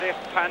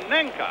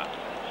Panenka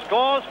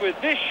scores with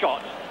this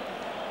shot.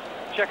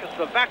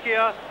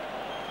 Czechoslovakia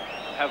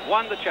have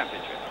won the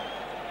championship.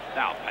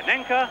 Now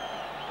Panenka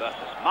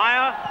versus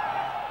Meyer.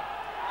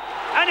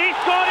 And he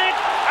scored it,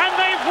 and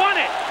they've won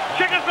it!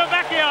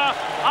 Czechoslovakia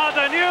are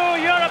the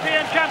new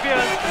European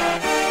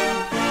champions.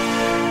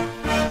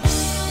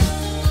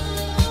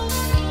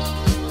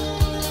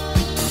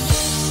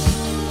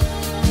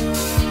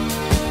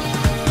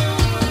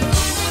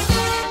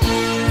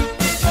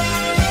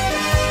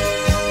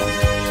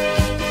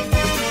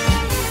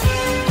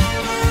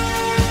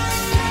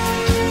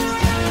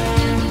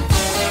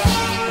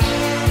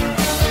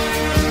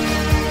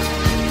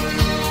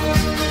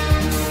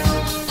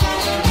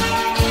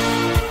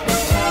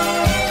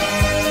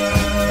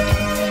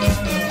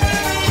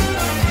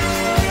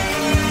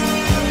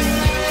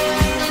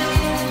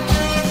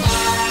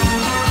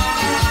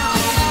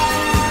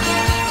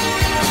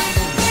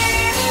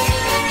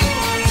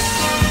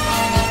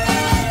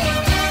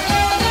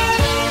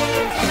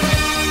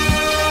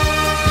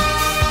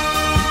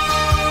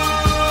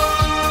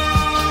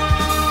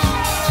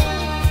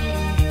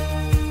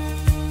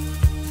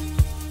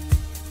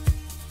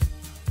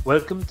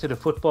 Welcome to the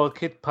Football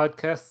Kit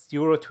Podcast's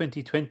Euro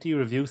 2020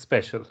 review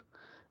special.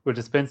 We're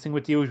dispensing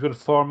with the usual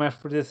format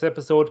for this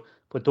episode,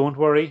 but don't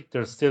worry,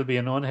 there'll still be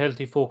an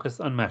unhealthy focus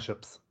on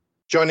mashups.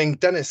 Joining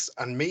Dennis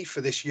and me for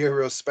this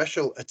Euros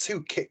special are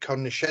two kit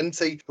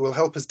cognoscenti who will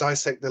help us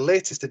dissect the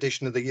latest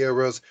edition of the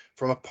Euros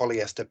from a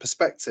polyester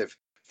perspective.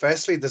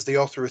 Firstly, there's the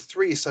author of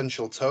three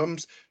essential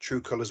tomes, True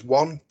Colours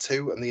 1,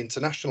 2 and the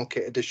International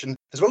Kit Edition,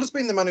 as well as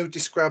being the man who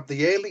described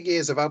the early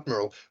years of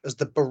Admiral as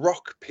the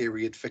Baroque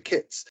period for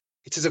kits.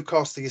 It is, of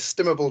course, the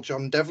estimable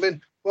John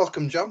Devlin.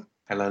 Welcome, John.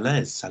 Hello,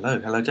 Les.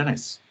 Hello,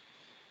 Dennis.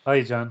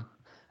 Hi, John.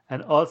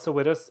 And also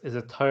with us is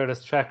a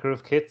tireless tracker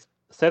of kits,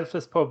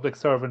 selfless public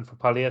servant for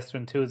polyester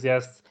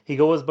enthusiasts. He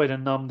goes by the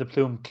nom de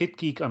plume Kit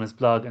Geek on his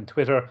blog and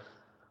Twitter,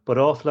 but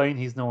offline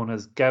he's known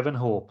as Gavin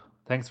Hope.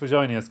 Thanks for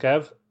joining us,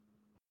 Gav.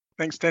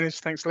 Thanks, Dennis.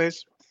 Thanks,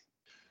 Liz.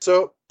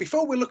 So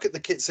before we look at the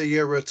kits of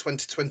Euro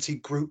 2020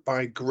 group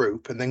by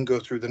group and then go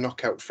through the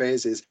knockout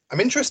phases, I'm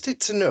interested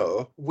to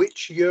know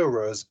which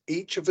Euros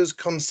each of us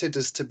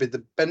considers to be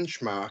the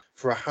benchmark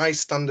for a high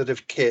standard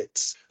of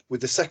kits,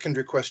 with the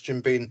secondary question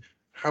being,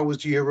 how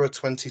was Euro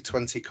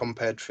 2020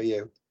 compared for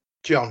you?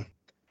 John?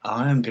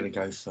 I am going to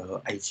go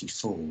for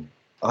 84.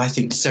 I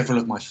think several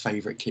of my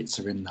favourite kits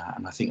are in that,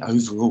 and I think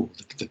overall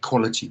the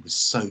quality was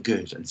so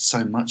good, and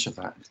so much of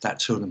that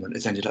tournament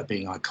has ended up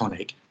being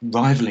iconic,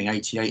 rivaling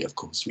 88, of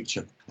course, which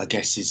I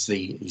guess is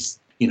the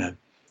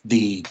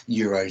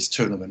Euros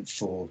tournament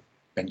for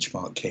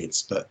benchmark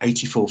kits, but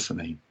 84 for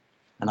me.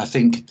 And I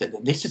think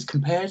that this is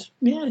compared,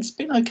 it's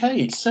been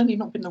okay. It's certainly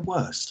not been the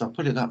worst. I'll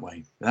put it that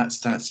way.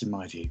 That's in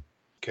my view.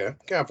 Okay,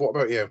 Gav, what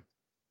about you?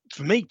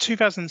 For me,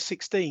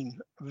 2016,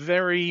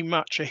 very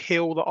much a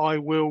hill that I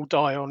will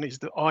die on is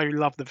that I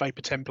love the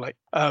Vapor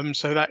template.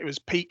 So that was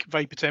peak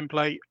Vapor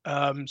template.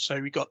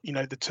 So we got,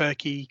 the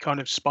Turkey kind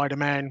of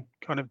Spider-Man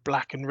kind of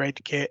black and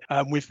red kit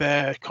with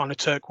their kind of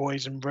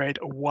turquoise and red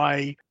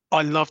away.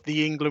 I loved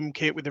the England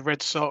kit with the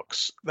red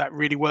socks. That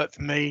really worked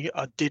for me.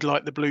 I did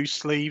like the blue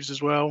sleeves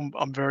as well.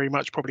 I'm very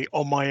much probably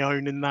on my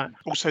own in that.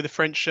 Also the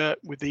French shirt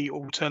with the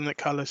alternate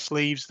colour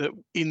sleeves that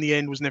in the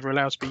end was never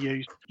allowed to be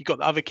used. You got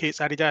the other kits.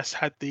 Adidas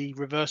had the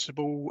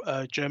reversible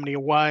Germany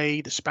away,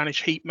 the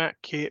Spanish heat mat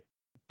kit,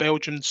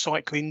 Belgian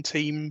cycling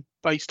team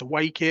based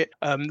away kit.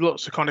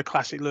 Lots of kind of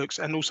classic looks,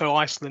 and also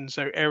Iceland.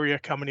 So area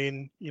coming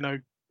in,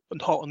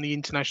 and hot on the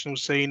international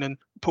scene, and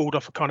pulled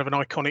off a kind of an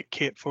iconic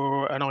kit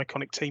for an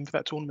iconic team for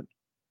that tournament.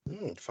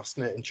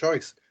 Fascinating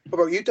choice.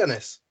 What about you,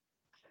 Dennis?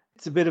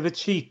 It's a bit of a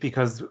cheat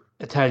because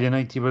Italia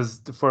 90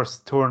 was the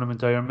first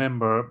tournament I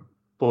remember,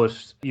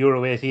 but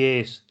Euro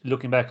 88,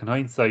 looking back in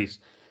hindsight,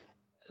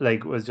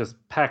 was just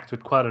packed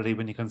with quality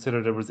when you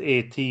consider there was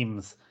 8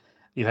 teams.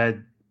 You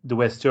had the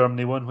West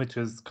Germany one, which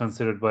was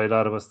considered by a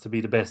lot of us to be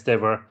the best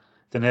ever.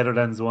 The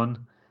Netherlands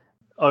one.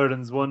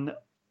 Ireland's one.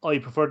 I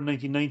prefer the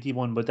 1990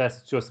 one, but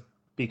that's just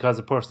because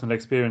of personal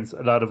experience.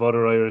 A lot of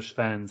other Irish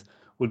fans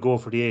would go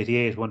for the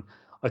 88 one.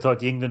 I thought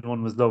the England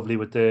one was lovely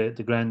with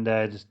the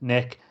grandad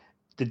neck.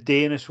 The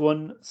Danish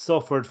one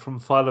suffered from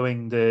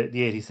following the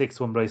 86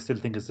 one, but I still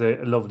think it's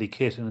a lovely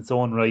kit in its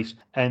own right.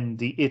 And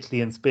the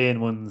Italy and Spain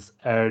ones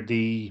are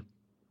the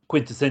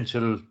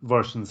quintessential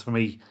versions for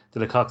me. The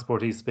Lecoq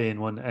Sportive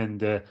Spain one and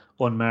the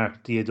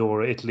unmarked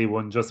Diodora Italy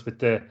one, just with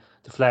the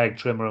flag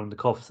trim around the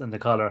cuffs and the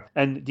collar.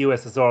 And the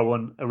USSR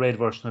one, a red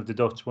version of the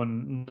Dutch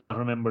one, not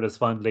remembered as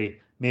fondly.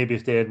 Maybe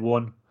if they had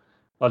won.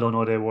 I don't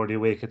know, they wore the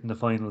away kit in the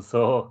final,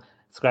 so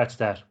scratch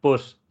that.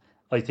 But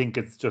I think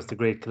it's just a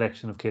great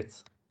collection of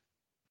kits.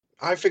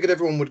 I figured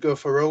everyone would go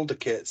for older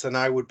kits and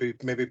I would be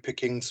maybe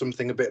picking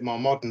something a bit more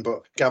modern,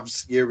 but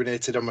Gav's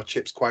urinated on my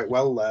chips quite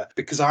well there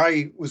because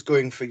I was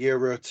going for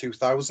Euro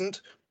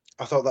 2000.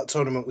 I thought that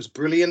tournament was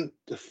brilliant.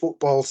 The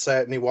football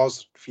certainly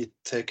was, if you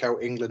take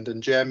out England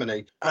and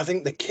Germany. I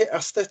think the kit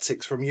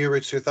aesthetics from Euro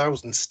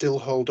 2000 still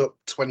hold up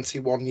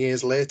 21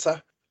 years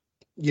later.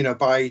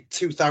 By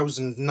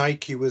 2000,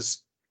 Nike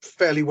was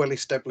fairly well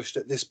established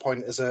at this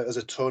point as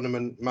a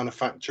tournament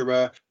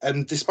manufacturer.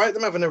 And despite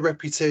them having a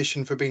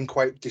reputation for being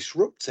quite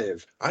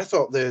disruptive, I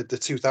thought the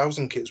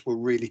 2000 kits were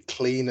really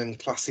clean and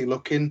classy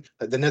looking.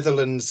 Like the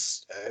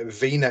Netherlands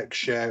V-neck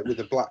shirt with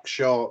the black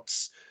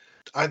shorts,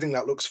 I think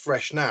that looks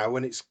fresh now,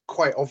 and it's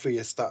quite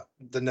obvious that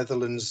the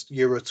Netherlands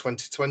Euro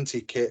 2020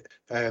 kit,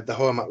 the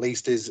home at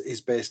least,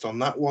 is based on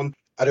that one.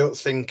 I don't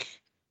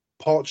think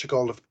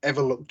Portugal have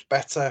ever looked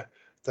better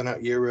than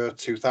at Euro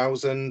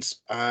 2000.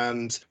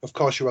 And of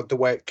course, you had the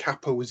way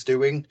Kappa was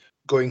doing,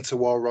 going to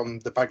war on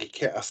the baggy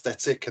kit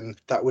aesthetic, and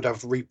that would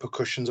have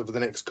repercussions over the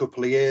next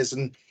couple of years.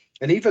 And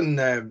even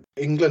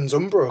England's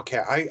Umbro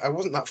kit, I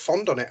wasn't that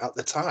fond on it at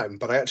the time,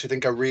 but I actually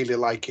think I really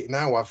like it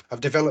now.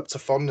 I've developed a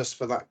fondness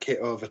for that kit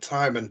over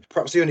time, and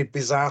perhaps the only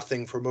bizarre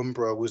thing from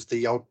Umbro was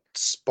the odd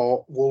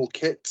sport wool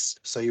kits.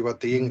 So you had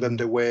the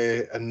England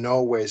away and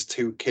Norway's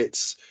 2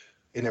 kits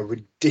in a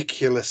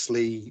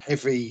ridiculously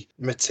heavy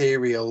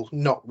material,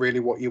 not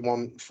really what you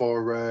want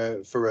for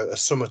a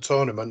summer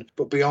tournament.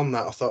 But beyond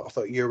that, I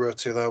thought Euro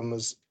 2000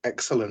 was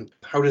excellent.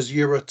 How does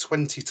Euro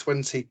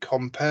 2020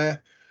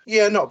 compare?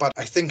 Yeah, not bad.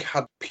 I think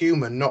had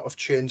Puma not have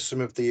changed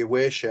some of the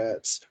away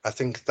shirts, I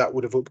think that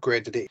would have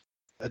upgraded it.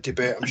 A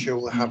debate I'm sure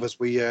we'll have as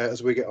we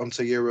get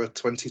onto Euro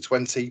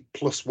 2020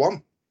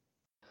 +1.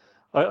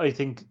 I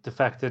think the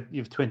fact that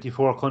you've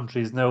 24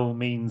 countries now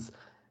means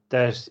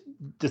that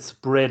the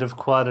spread of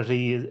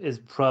quality is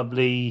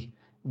probably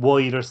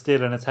wider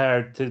still, and it's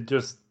hard to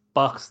just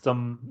box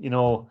them,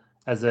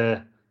 as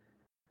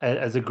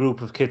a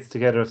group of kits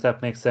together, if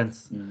that makes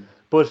sense.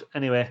 But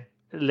anyway,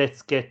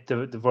 let's get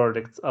the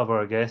verdicts of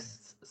our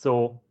guests.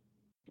 So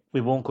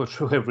we won't go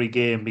through every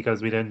game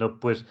because we'd end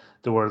up with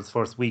the world's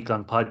first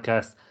week-long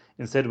podcast.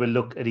 Instead, we'll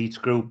look at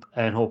each group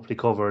and hopefully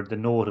cover the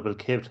notable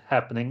kit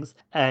happenings.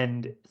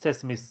 And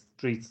Sesame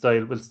Street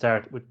style, we'll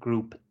start with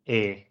Group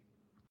A.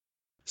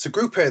 So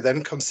Group A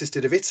then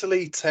consisted of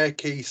Italy,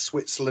 Turkey,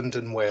 Switzerland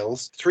and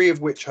Wales, 3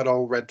 of which had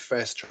all red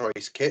first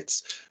choice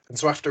kits. And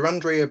so after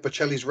Andrea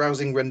Bocelli's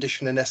rousing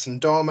rendition in Nessun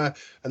Dorma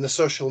and the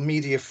social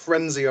media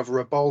frenzy over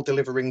a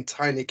ball-delivering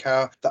tiny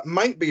car that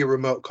might be a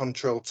remote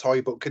control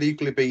toy but could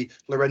equally be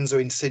Lorenzo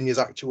Insigne's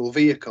actual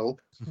vehicle,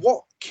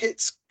 what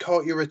kits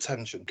caught your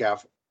attention,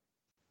 Gav?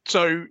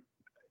 So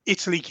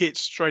Italy kits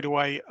straight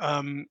away.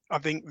 I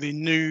think the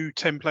new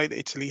template that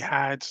Italy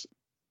had,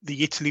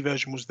 the Italy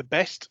version was the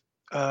best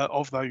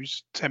of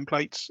those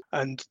templates,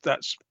 and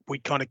we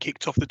kind of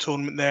kicked off the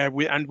tournament there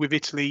with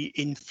Italy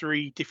in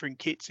 3 different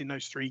kits in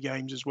those 3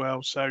 games as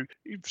well. So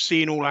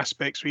seeing all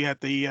aspects, we had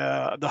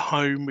the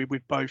home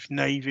with both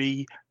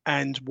navy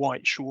and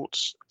white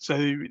shorts. So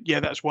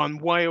yeah, that's one.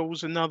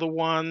 Wales, another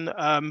one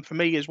for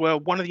me as well.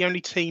 One of the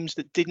only teams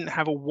that didn't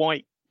have a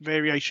white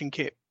variation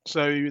kit.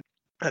 So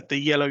at the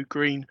yellow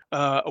green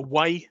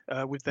away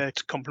with their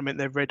to complement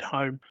their red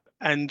home,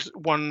 and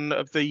one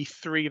of the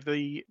 3 of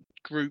the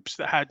groups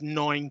that had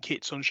 9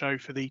 kits on show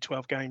for the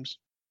 12 games.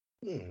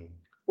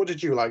 What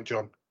did you like,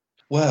 John?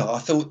 Well, I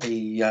thought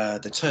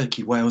the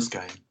Turkey-Wales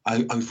game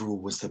overall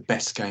was the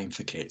best game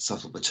for kits. I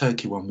thought the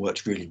Turkey one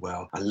worked really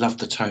well. I loved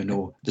the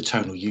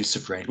tonal use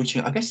of red, which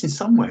I guess in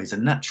some ways a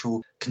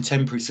natural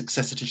contemporary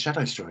successor to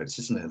Shadow Stripes,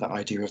 isn't it? That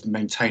idea of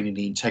maintaining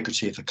the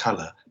integrity of the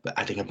colour but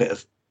adding a bit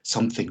of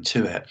something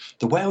to it.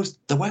 The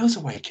Wales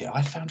away kit,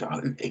 I found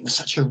it was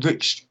such a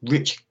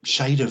rich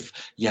shade of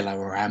yellow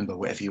or amber,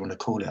 whatever you want to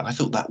call it. I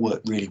thought that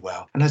worked really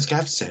well. And as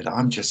Gav said,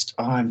 I'm just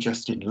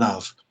in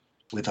love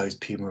with those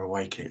Puma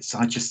away kits.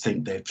 I just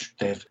think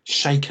they've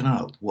shaken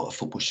up what a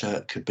football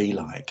shirt could be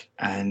like,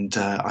 and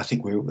I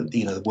think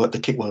the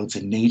kit world's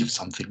in need of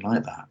something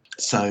like that.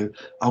 So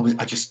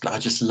I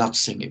just loved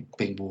seeing it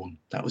being worn.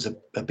 That was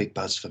a big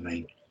buzz for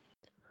me.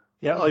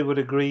 Yeah, I would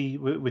agree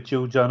with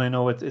you, John. I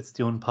know it's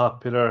the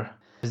unpopular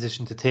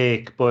position to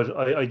take, but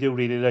I do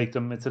really like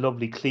them. It's a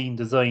lovely, clean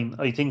design.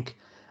 I think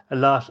a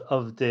lot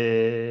of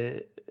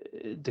the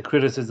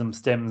criticism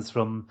stems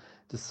from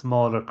the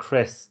smaller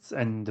crests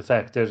and the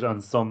fact that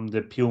on some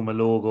the Puma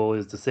logo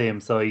is the same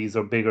size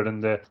or bigger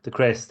than the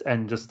crest,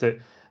 and just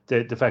the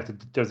fact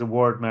that there's a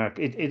word mark.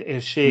 It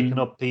has shaken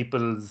up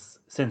people's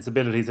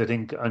sensibilities, I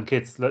think, on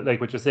kits,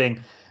 like what you're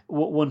saying.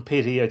 One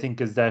pity, I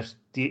think, is that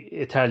the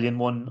Italian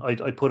one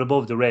I put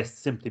above the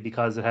rest simply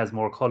because it has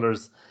more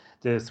colours.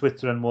 The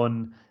Switzerland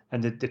one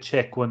and the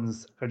Czech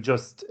ones are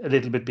just a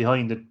little bit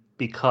behind it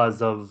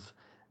because of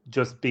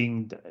just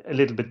being a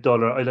little bit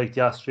duller. I like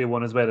the Austria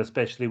one as well,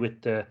 especially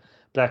with the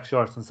black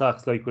shorts and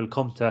socks, like we'll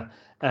come to.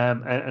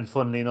 And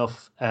funnily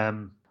enough,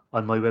 on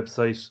my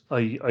website,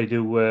 I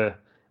do...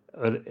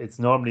 it's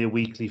normally a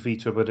weekly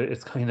feature, but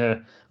it's kind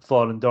of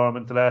fallen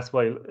dormant the last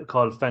while,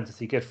 called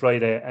Fantasy Kit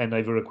Friday, and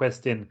I've a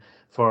request in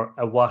for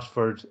a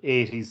Watford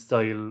 80s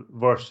style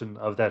version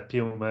of that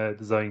Puma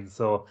design,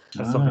 so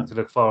that's something to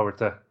look forward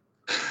to.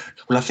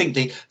 Well, I think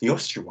the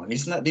Austria one,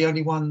 isn't that the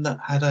only one that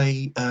had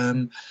a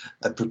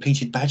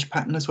repeated badge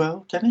pattern as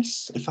well,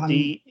 Dennis?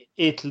 The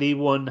Italy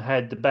one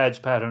had the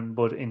badge pattern,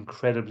 but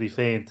incredibly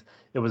faint.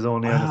 It was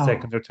only on the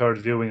second or third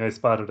viewing I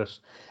spotted it.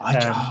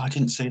 I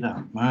didn't see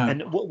that. Wow.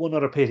 And one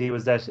other pity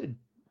was that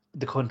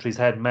the countries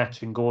had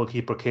matching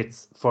goalkeeper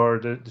kits for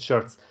the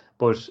shirts,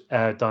 but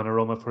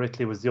Donnarumma for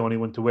Italy was the only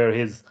one to wear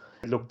his.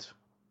 It looked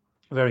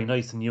very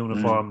nice in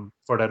uniform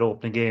for that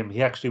opening game.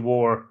 He actually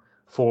wore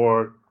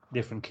 4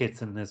 different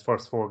kits in his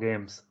first 4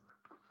 games.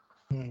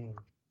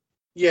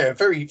 Yeah,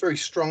 very, very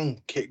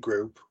strong kit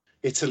group.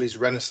 Italy's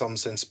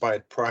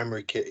Renaissance-inspired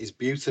primary kit is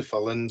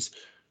beautiful, and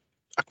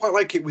I quite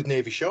like it with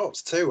navy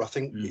shorts too. I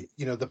think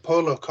the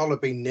polo collar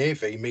being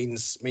navy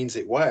means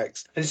it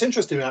works. And it's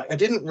interesting. I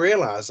didn't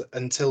realise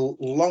until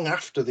long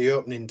after the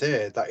opening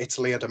day that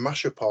Italy had a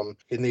mashup on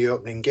in the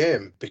opening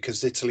game,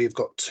 because Italy have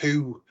got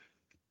 2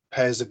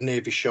 pairs of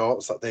navy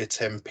shorts that they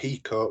term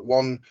peacoat.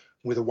 One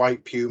with a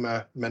white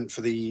puma meant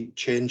for the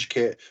change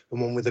kit, and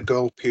one with a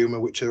gold puma,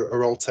 which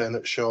are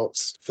alternate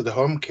shorts for the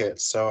home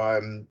kit. So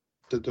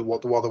the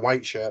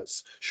white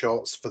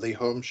shorts for the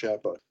home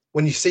shirt, but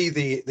when you see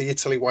the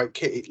Italy white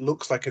kit, it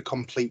looks like a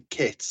complete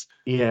kit.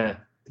 Yeah.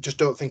 I just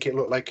don't think it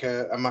looked like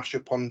a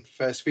mashup on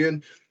first view.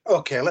 And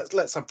okay,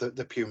 let's have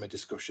the Puma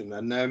discussion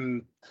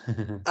then.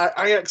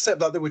 I accept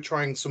that they were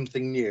trying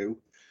something new,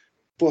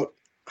 but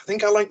I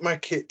think I like my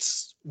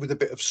kits with a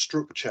bit of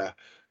structure.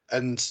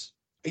 And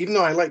even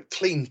though I like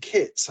clean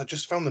kits, I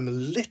just found them a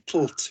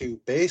little too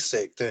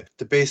basic.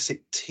 The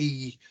basic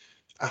T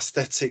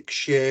aesthetic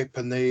shape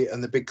and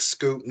the big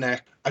scoop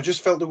neck. I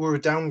just felt they were a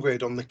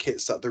downgrade on the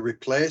kits that they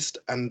replaced,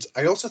 and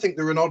I also think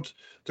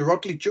they're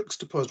oddly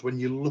juxtaposed when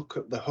you look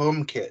at the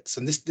home kits,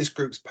 and this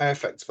group's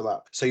perfect for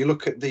that. So you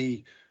look at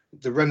the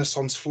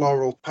Renaissance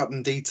floral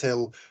pattern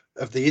detail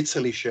of the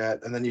Italy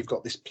shirt, and then you've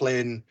got this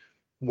plain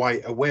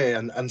white away,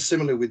 and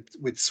similarly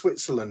with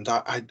Switzerland,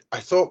 I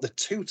thought the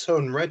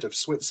 2-tone red of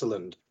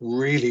Switzerland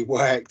really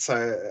worked.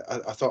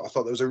 I thought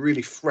there was a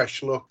really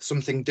fresh look,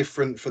 something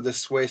different for the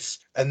Swiss.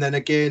 And then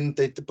again,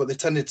 they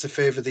tended to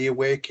favour the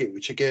away kit,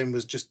 which again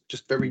was just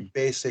very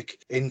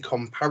basic in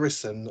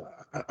comparison.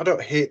 I don't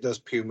hate those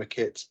Puma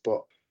kits,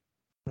 but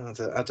I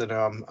don't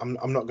know.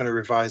 I'm not going to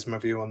revise my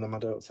view on them, I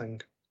don't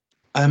think.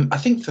 I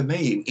think for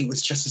me, it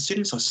was just as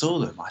soon as I saw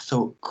them, I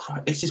thought,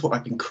 this is what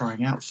I've been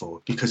crying out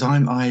for, because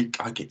I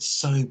get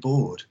so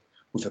bored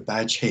with a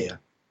badge here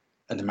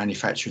and the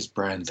manufacturer's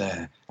brand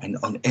there and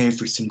on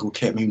every single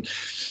kit. I mean,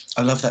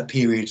 I love that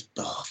period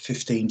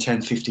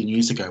 10, 15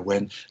 years ago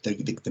when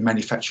the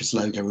manufacturer's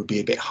logo would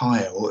be a bit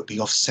higher, or it'd be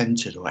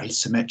off-centered or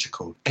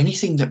asymmetrical.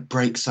 Anything that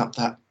breaks up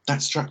that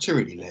structure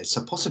really, Les.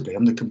 So possibly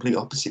I'm the complete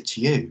opposite to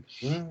you.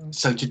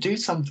 So to do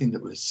something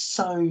that was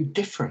so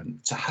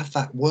different, to have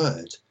that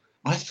word,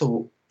 I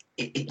thought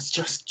it's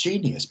just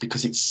genius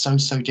because it's so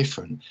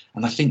different.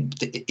 And I think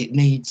that it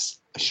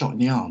needs a shot in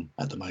the arm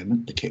at the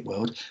moment, the kit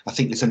world. I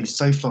think there's only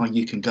so far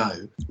you can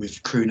go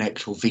with crew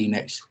neck or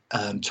V-neck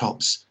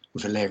tops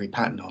with a Larry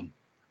pattern on.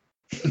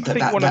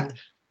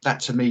 That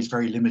to me is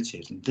very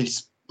limited, and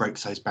this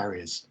breaks those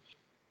barriers.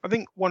 I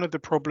think one of the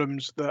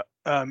problems that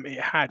it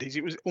had is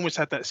it was almost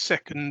had that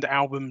second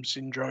album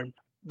syndrome.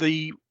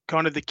 The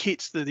kind of the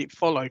kits that it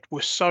followed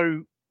were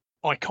so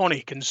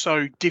iconic and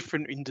so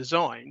different in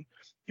design.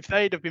 If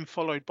they'd have been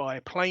followed by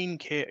a plain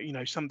kit,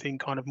 something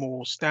kind of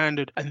more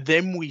standard, and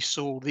then we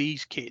saw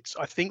these kits,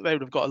 I think they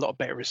would have got a lot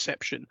better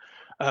reception.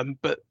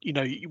 But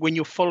when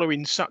you're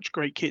following such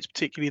great kits,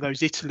 particularly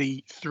those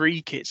Italy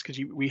 3 kits, because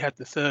we had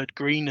the 3rd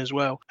green as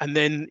well, and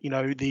then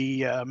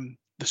the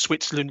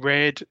Switzerland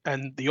red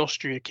and the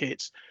Austria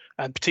kits,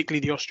 and particularly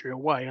the Austria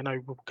away, I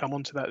know we'll come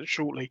on to that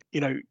shortly,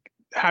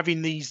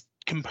 having these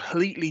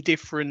completely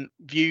different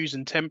views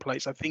and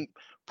templates, I think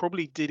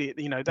probably did it,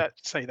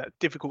 that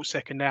difficult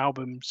second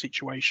album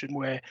situation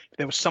where if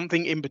there was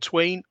something in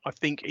between, I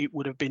think it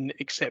would have been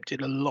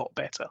accepted a lot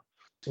better.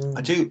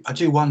 I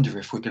do wonder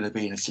if we're going to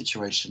be in a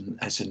situation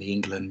as in the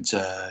England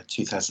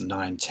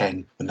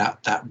 2009-10 when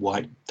that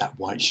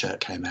white shirt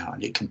came out,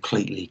 and it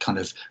completely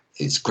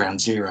it's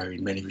ground zero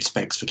in many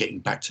respects for getting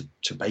back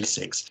to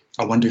basics.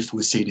 I wonder if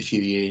we'll see in a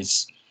few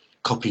years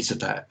copies of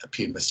that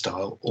Puma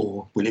style,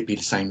 or will it be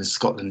the same as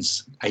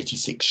Scotland's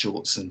 86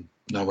 shorts and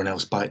no one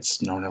else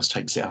bites, no one else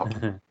takes it up?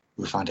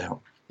 We'll find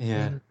out.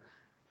 Yeah.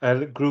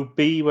 Group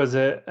B was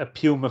a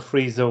Puma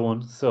free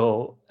zone,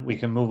 so we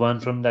can move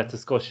on from that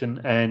discussion.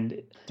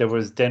 And there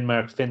was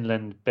Denmark,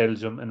 Finland,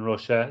 Belgium and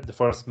Russia. The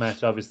first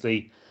match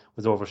obviously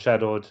was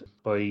overshadowed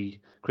by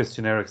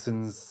Christian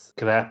Eriksen's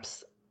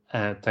collapse.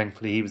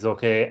 Thankfully he was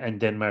okay, and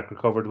Denmark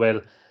recovered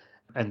well,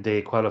 and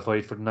they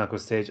qualified for the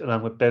knockout stage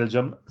along with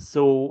Belgium.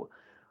 So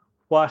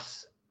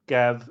what,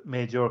 Gav,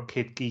 made your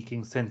kit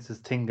geeking senses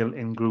tingle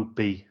in Group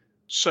B?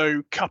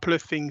 So couple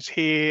of things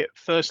here.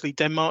 Firstly,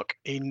 Denmark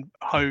in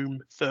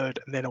home, 3rd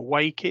and then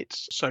away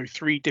kits. So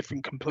 3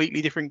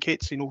 completely different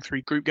kits in all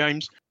 3 group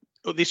games.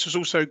 This was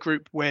also a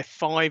group where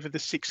 5 of the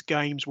 6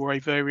 games were a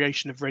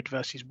variation of red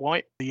versus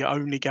white. The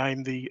only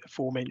game, the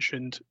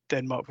aforementioned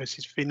Denmark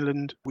versus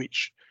Finland,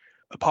 which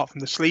apart from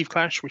the sleeve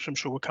clash, which I'm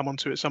sure we'll come on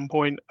to at some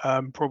point,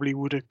 probably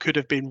could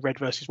have been red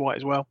versus white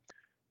as well.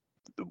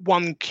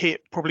 One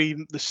kit, probably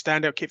the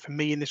standout kit for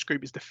me in this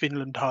group, is the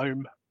Finland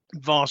home.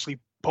 Vastly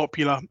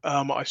popular.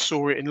 I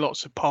saw it in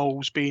lots of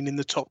polls, being in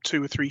the top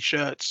 2 or 3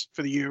 shirts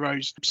for the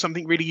Euros.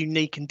 Something really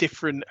unique and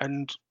different,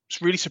 and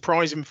It's really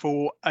surprising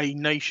for a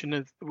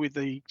nation with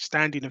the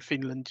standing of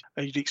Finland.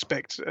 You'd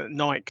expect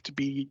Nike to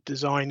be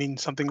designing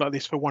something like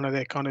this for one of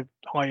their kind of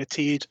higher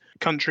tiered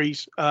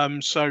countries.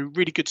 So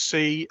really good to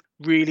see.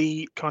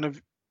 Really kind of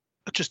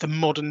just a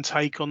modern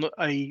take on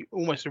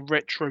almost a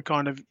retro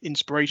kind of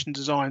inspiration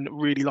design.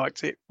 Really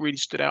liked it. Really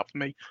stood out for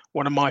me.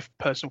 One of my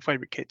personal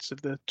favourite kits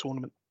of the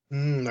tournament.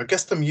 I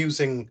guess them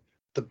using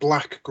the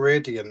black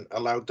gradient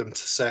allowed them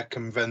to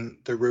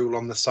circumvent the rule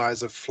on the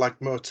size of flag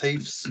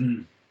motifs.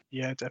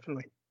 Yeah,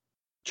 definitely.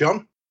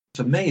 John?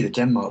 For me, the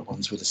Denmark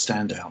ones were the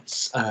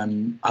standouts.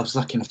 I was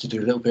lucky enough to do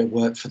a little bit of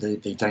work for the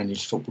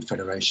Danish Football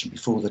Federation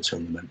before the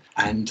tournament,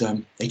 and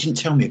they didn't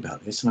tell me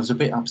about this, and I was a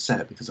bit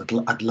upset because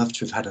I'd love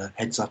to have had a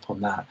heads up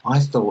on that. I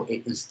thought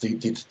it was the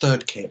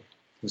third kit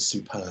was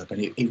superb,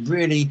 and it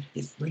really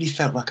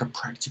felt like a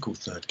practical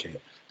third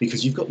kit,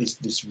 because you've got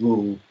this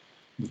rule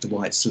with the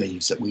white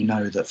sleeves that we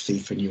know that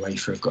FIFA and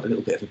UEFA have got a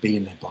little bit of a bee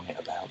in their bonnet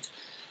about,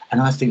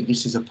 and I think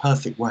this is a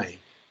perfect way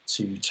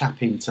to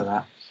tap into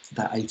that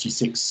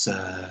 86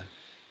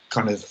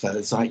 kind of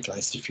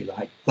zeitgeist, if you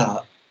like,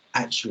 but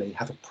actually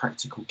have a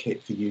practical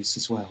kit for use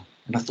as well.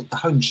 And I thought the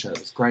home shirt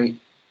was great.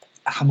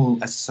 Hummel,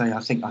 as I say, I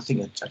think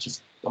are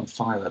just on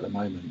fire at the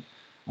moment.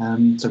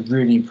 So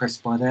really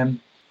impressed by them.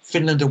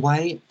 Finland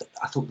away,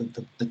 I thought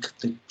that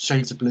the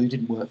shades of blue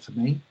didn't work for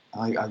me.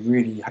 I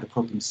really had a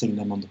problem seeing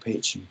them on the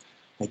pitch, and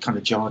they kind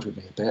of jarred with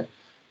me a bit.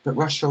 But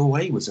Russia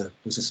away was a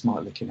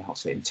smart looking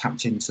outfit and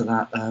tapped into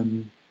that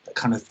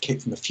kind of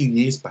kit from a few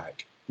years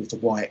back with the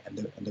white and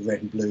the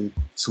red and blue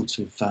sort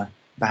of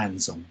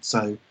bands on.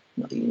 So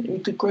a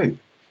good group.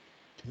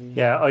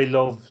 Yeah, I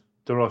love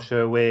the Russia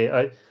away.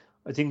 I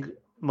think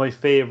my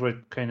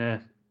favourite kind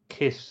of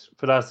kit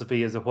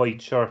philosophy is a white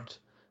shirt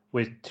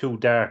with two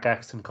dark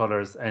accent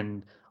colours,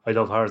 and I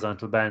love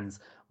horizontal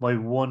bands. My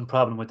one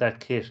problem with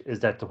that kit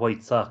is that the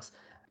white socks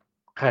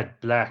had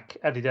black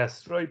Adidas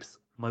stripes.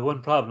 My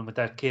one problem with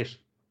that kit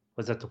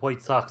was that the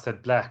white socks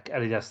had black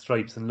Adidas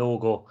stripes and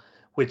logo,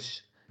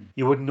 which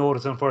you wouldn't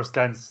notice on first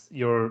glance.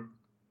 You're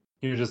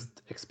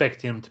just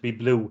expecting them to be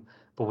blue,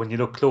 but when you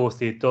look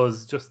closely, it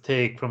does just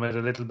take from it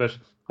a little bit.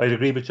 I'd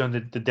agree with you on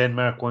the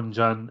Denmark one,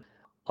 John.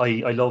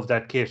 I love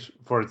that kit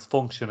for its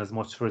function as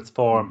much for its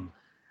form,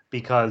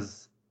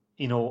 because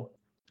the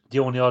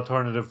only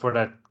alternative for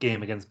that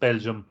game against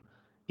Belgium,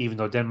 even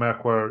though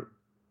Denmark were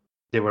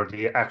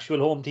the actual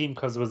home team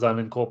because it was on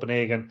in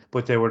Copenhagen,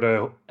 but they were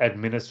the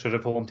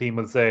administrative home team,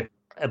 we'll say.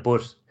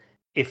 But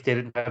if they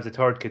didn't have the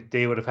third kit,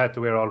 they would have had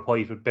to wear all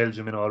white with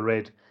Belgium in all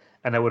red,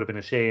 and that would have been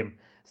a shame.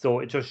 So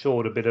it just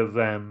showed a bit of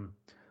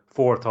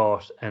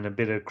forethought and a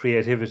bit of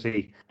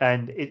creativity.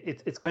 And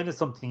it's kind of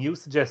something you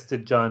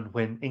suggested, John,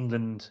 when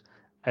England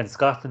and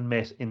Scotland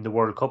met in the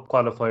World Cup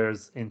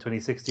qualifiers in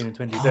 2016 and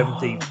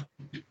 2017,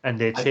 and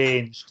they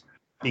changed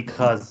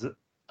because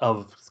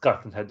of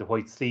Scotland had the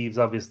white sleeves,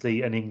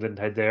 obviously, and England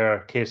had their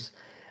kit.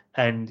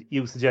 And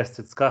you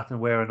suggested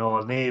Scotland wear an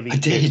all navy. I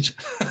did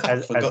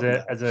as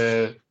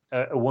a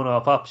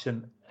one-off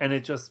option, and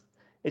it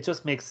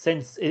just makes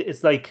sense.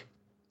 It's like,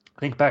 I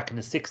think back in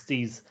the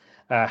 60s,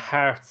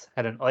 Hearts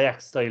had an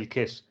Ajax style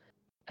kit,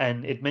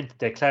 and it meant that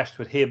they clashed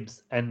with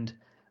Hibs, and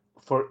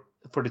for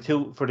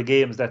the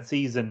games that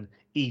season,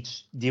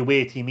 the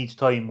away team each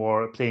time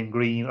were playing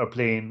green or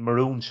playing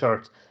maroon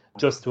shirt,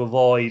 just to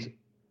avoid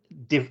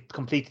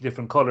completely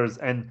different colours.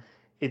 And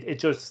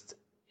it's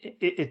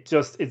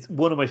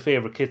one of my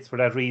favourite kits for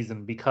that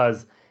reason,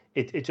 because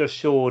it just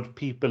showed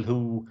people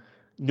who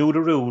knew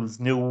the rules,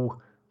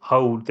 knew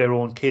how their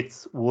own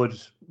kits would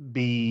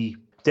be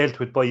dealt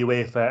with by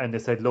UEFA, and they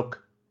said,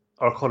 look,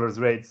 our colour's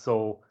red,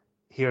 so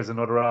here's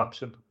another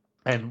option.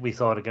 And we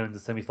saw it again in the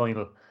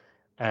semi-final,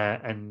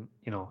 and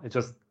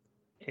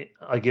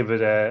I give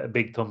it a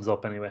big thumbs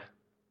up anyway.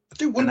 I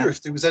do wonder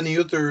if there was any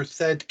other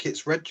third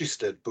kits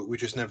registered, but we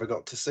just never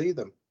got to see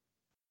them.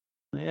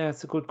 Yeah,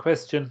 it's a good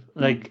question.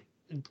 Like,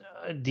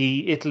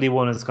 the Italy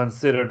one is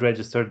considered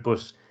registered,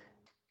 but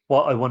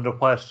I wonder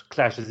what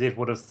clashes it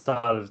would have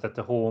solved that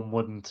the home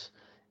wouldn't.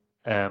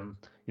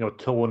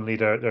 Tonally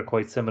they're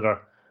quite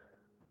similar.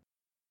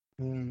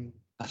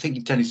 I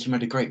think, Dennis, you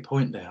made a great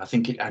point there. I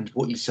think and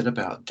what you said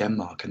about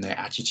Denmark and their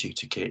attitude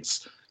to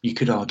kits, you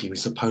could argue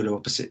is the polar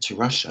opposite to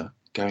Russia,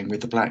 going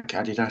with the black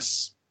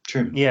Adidas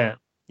trim.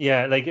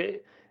 Yeah, like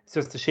it's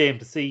just a shame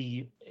to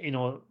see,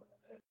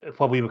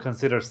 what we would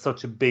consider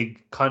such a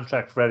big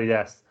contract for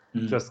Adidas,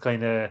 just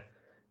kind of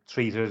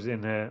treated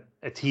in a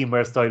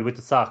teamwear style with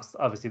the socks.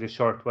 Obviously, the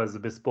shirt was a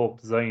bespoke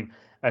design,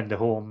 and the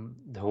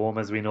home,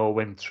 as we know,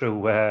 went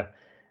through a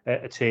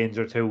change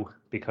or two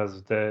because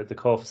of the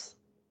cuffs.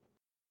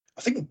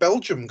 I think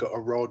Belgium got a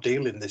raw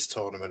deal in this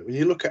tournament. When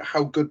you look at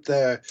how good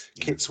their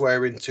kits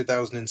were in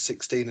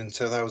 2016 and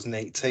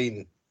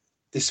 2018,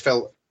 this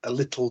felt a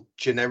little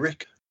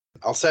generic.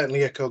 I'll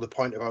certainly echo the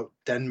point about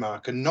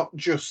Denmark, and not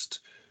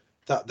just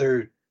that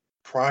their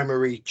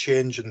primary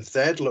change and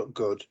third looked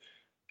good.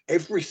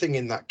 Everything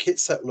in that kit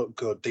set looked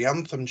good. The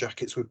anthem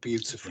jackets were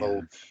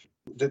beautiful.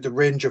 The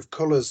range of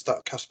colours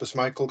that Kasper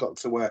Schmeichel got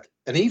to wear,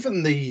 and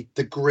even the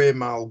grey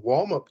Mal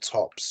warm-up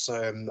tops.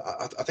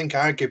 I think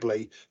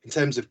arguably in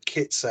terms of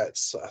kit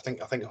sets, I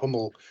think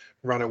Hummel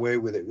ran away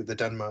with it with the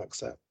Denmark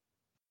set.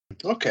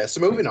 Okay,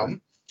 so moving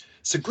on.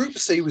 So Group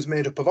C was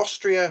made up of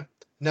Austria,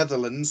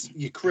 Netherlands,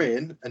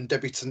 Ukraine, and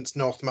debutant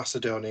North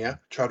Macedonia.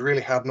 Tried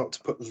really hard not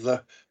to put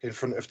the in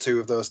front of two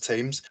of those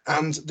teams.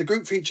 And the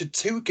group featured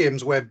two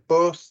games where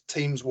both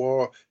teams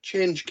wore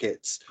change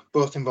kits,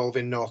 both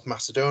involving North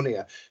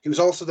Macedonia. It was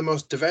also the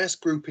most diverse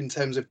group in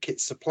terms of kit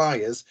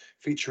suppliers,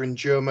 featuring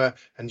Joma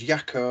and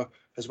Yako,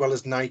 as well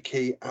as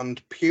Nike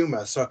and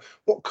Puma. So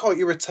what caught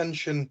your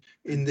attention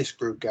in this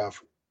group,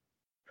 Gav?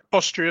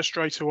 Austria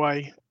straight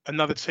away.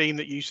 Another team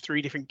that used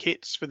 3 different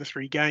kits for the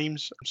 3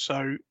 games.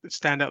 So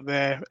stand out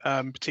there,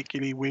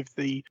 particularly with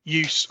the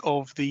use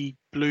of the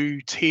blue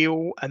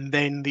teal and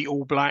then the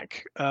all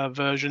black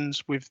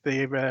versions with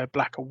their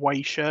black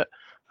away shirt.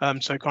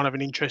 So kind of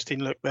an interesting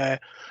look there.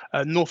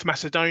 North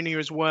Macedonia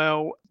as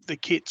well. The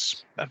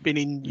kits have been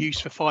in use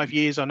for 5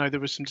 years. I know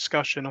there was some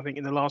discussion, I think,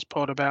 in the last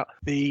pod about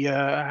the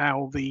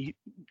how the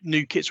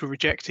new kits were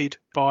rejected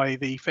by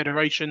the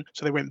federation.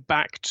 So they went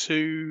back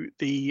to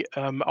the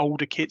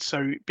older kits.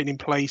 So been in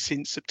place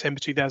since September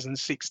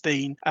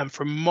 2016. And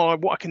from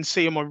what I can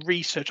see in my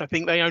research, I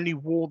think they only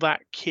wore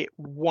that kit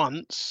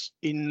once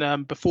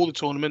in before the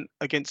tournament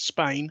against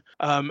Spain,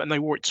 and they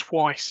wore it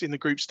twice in the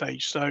group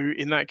stage. So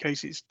in that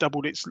case, it's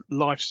doubled its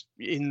life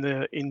in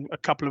a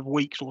couple of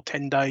weeks or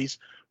 10 days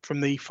from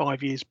the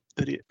 5 years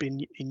that it's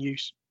been in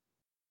use.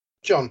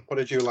 John, what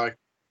did you like?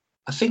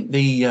 I think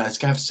as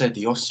Gav said,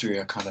 the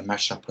Austria kind of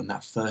mash up on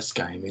that first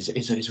game is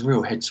a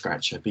real head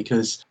scratcher,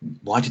 because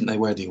why didn't they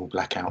wear the all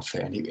black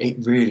outfit? And it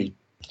really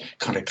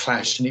kind of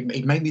clashed, and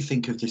it made me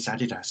think of this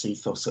Adidas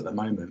ethos at the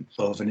moment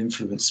of an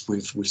influence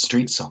with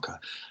street soccer,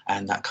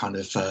 and that kind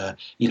of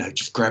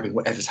just grabbing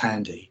whatever's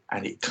handy,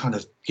 and it kind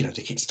of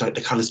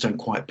the colours don't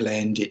quite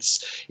blend.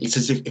 It's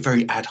as if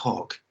very ad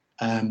hoc,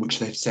 which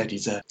they've said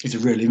is a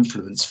real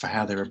influence for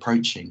how they're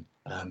approaching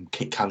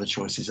kit colour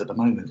choices at the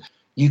moment.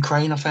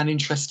 Ukraine I found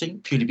interesting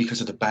purely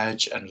because of the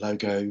badge and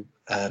logo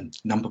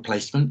number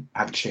placement,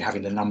 actually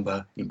having the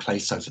number in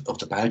place of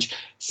the badge.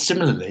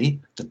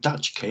 Similarly, the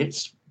Dutch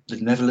kits,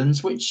 the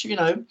Netherlands, which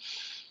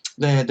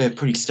they're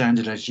pretty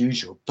standard as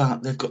usual,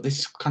 but they've got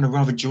this kind of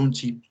rather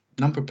jaunty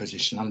number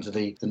position under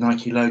the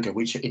Nike logo,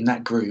 which in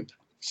that group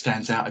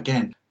stands out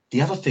again.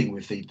 The other thing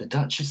with the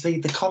Dutch is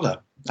the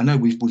collar. I know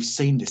we've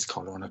seen this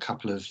collar on a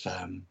couple of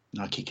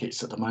Nike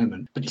kits at the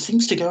moment, but it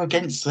seems to go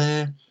against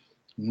their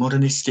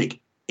modernistic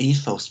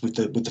ethos with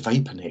the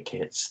vapor knit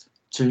kits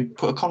to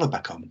put a collar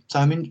back on. So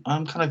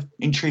I'm kind of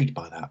intrigued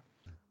by that.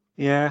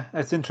 Yeah,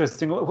 it's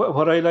interesting.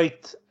 What I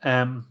liked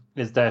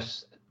is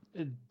that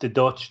the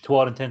Dutch, to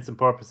all intents and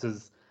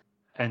purposes,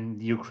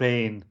 and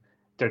Ukraine,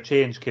 their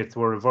change kits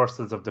were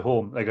reversals of the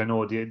home. Like, I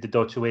know the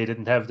Dutch away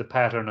didn't have the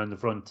pattern on the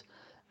front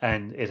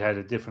and it had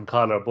a different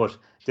collar, but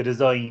the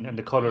design and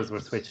the colours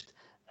were switched.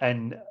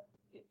 And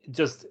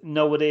just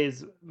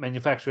nowadays,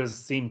 manufacturers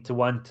seem to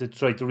want to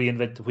try to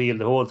reinvent the wheel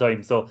the whole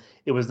time. So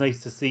it was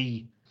nice to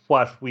see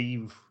what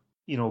we've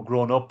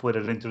grown up with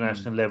at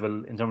international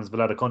level in terms of a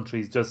lot of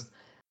countries. Just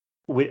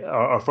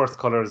our first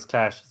colours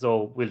clash,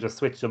 so we'll just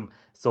switch them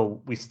so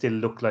we still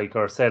look like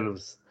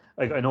ourselves.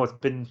 Like, I know it's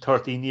been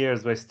 13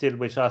 years, but I still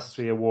wish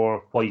Austria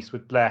wore white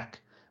with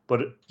black,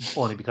 but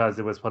only because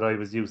it was what I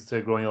was used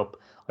to growing up.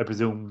 I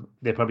presume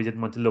they probably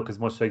didn't want to look as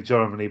much like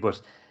Germany,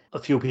 but a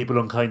few people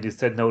unkindly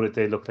said now that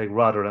they look like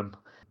Rotherham.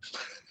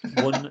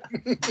 One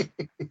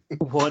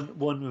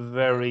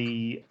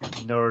very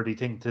nerdy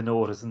thing to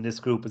notice in this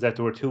group is that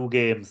there were 2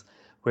 games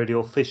where the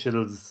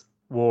officials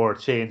wore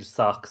changed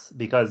socks,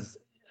 because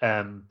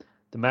the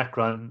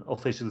Macron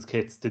officials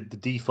kits, the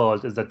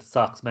default is that the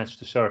socks match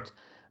the shirt,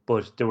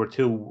 but there were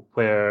 2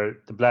 where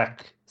the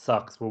black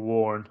socks were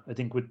worn. I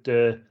think with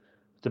the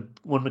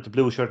one with the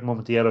blue shirt and one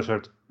with the yellow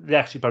shirt, they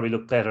actually probably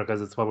look better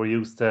because it's what we're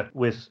used to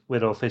with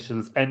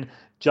officials. And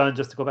John,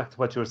 just to go back to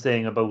what you were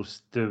saying about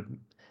the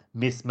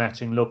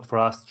mismatching look for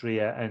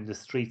Austria and the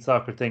street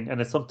soccer thing, and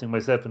it's something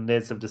myself and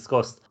Liz have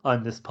discussed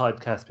on this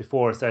podcast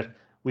before, is that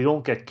we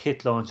don't get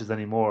kit launches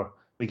anymore.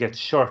 We get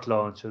shirt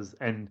launches,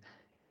 and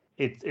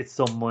it's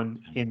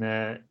someone in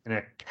a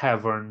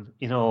cavern,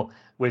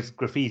 with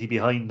graffiti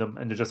behind them,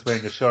 and they're just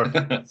wearing a shirt.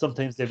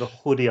 Sometimes they have a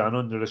hoodie on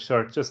under the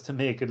shirt just to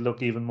make it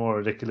look even more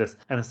ridiculous.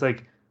 And it's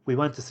like, we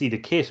want to see the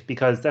kit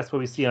because that's what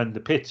we see on the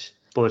pitch,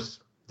 but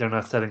they're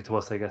not selling to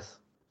us, I guess.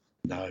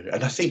 No,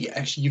 and I think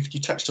actually you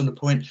touched on the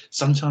point.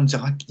 Sometimes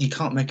you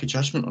can't make a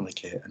judgment on a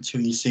kit until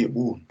you see it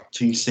worn,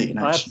 until you see it in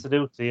action.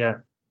 Absolutely, yeah.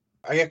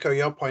 I echo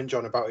your point,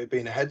 John, about it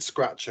being a head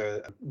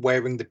scratcher,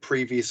 wearing the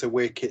previous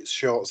away kit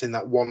shorts in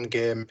that one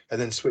game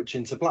and then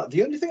switching to black.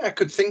 The only thing I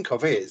could think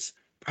of is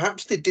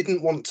perhaps they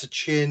didn't want to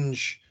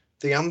change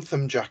the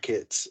anthem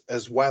jackets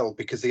as well,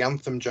 because the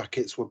anthem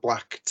jackets were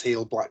black,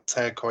 teal, black,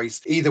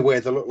 turquoise. Either way,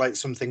 they look like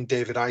something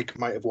David Icke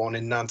might have worn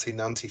in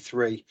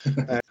 1993.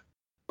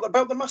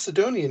 About the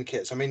Macedonian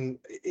kits, I mean,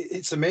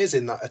 it's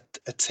amazing that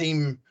a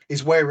team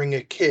is wearing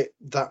a kit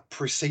that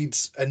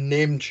precedes a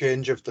name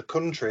change of the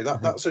country.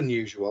 That's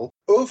unusual.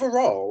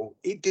 Overall,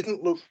 it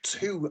didn't look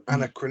too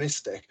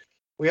anachronistic.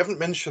 We haven't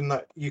mentioned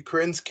that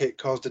Ukraine's kit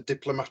caused a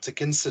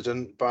diplomatic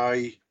incident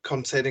by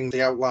containing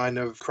the outline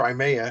of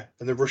Crimea,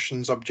 and the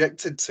Russians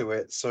objected to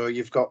it. So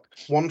you've got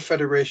one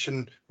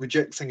federation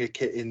rejecting a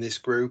kit in this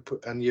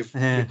group, and you've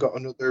got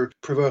another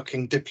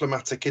provoking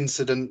diplomatic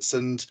incidents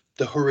and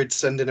the hurried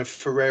sending of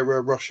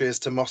Ferrero Rochers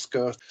to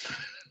Moscow.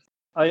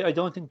 I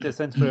don't think they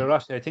sent Ferrero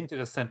Rocher. I think they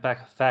just sent back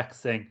a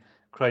fax saying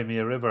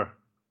Crimea River.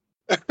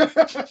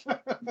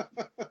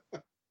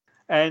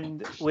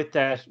 And with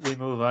that, we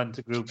move on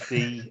to Group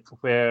C,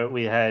 where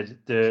we had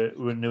the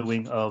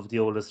renewing of the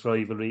oldest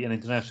rivalry in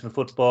international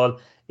football,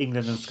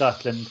 England and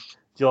Scotland,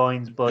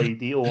 joined by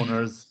the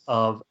owners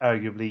of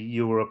arguably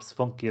Europe's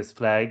funkiest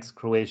flags,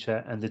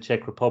 Croatia and the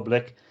Czech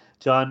Republic.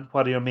 John,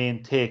 what are your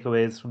main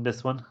takeaways from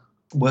this one?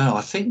 Well,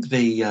 I think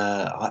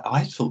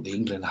I thought the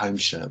England home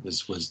shirt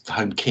was the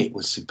home kit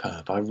was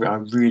superb. I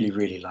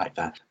really like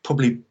that.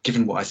 Probably,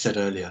 given what I said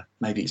earlier,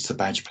 maybe it's the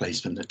badge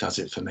placement that does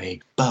it for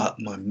me. But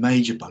my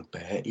major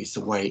bugbear is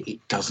the way it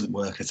doesn't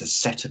work as a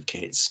set of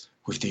kits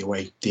with the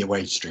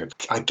away strip.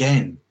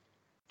 Again,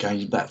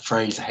 going to that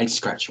phrase, a head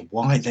scratcher.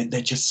 Why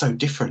they're just so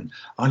different?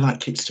 I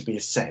like kits to be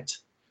a set,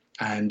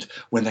 and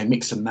when they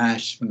mix and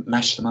mash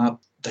them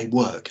up, they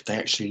work. They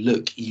actually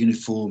look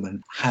uniform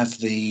and have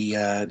the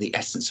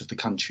essence of the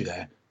country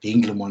there. The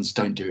England ones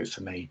don't do it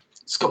for me.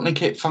 Scotland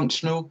kit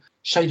functional.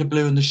 Shade of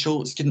blue in the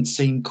shorts didn't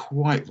seem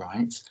quite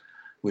right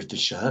with the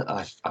shirt.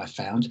 I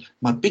found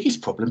my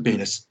biggest problem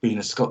being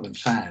a Scotland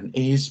fan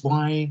is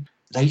why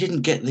they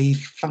didn't get the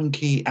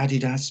funky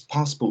Adidas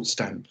passport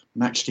stamp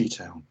match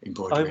detail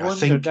embroidery. I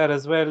wondered that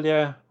as well.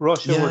 Yeah,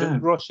 Russia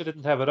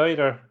didn't have it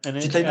either. And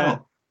did they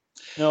not?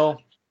 No.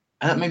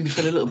 And that made me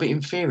feel a little bit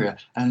inferior.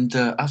 And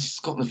us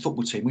Scotland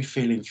football team, we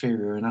feel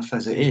inferior enough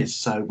as it is.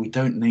 So we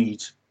don't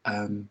need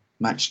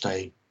match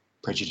day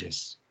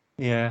prejudice.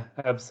 Yeah,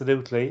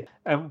 absolutely.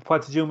 And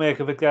what did you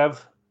make of it,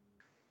 Gav?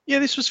 Yeah,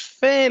 this was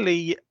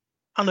fairly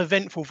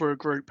uneventful for a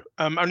group.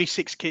 Only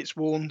 6 kits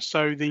worn.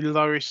 So the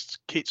lowest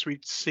kits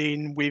we've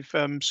seen with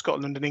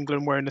Scotland and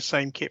England wearing the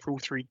same kit for all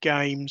 3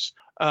 games.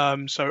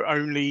 So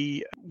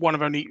only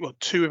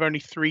 2 of only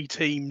 3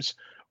 teams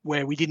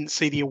where we didn't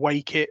see the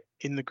away kit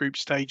in the group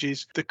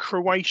stages. The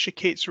Croatia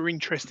kits were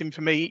interesting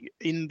for me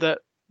in that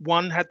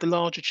one had the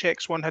larger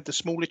checks, one had the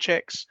smaller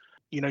checks.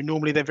 You know,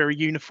 normally they're very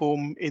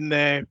uniform in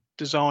their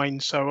design,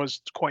 so I was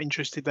quite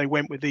interested they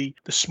went with the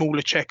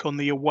smaller check on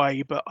the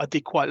away, but I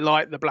did quite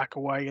like the black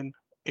away. And,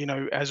 you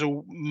know, as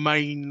all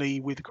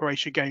mainly with the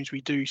Croatia games,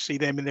 we do see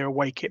them in their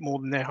away kit more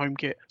than their home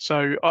kit.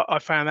 So I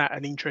found that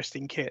an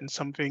interesting kit and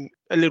something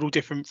a little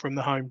different from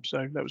the home,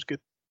 so that was good.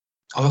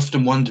 I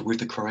often wonder with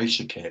the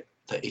Croatia kit,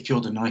 that if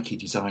you're the Nike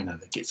designer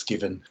that gets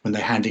given when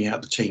they're handing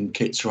out the team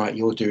kits, right?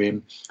 You're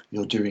doing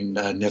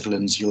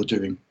Netherlands, you're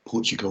doing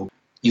Portugal,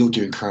 you're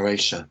doing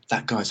Croatia.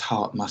 That guy's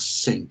heart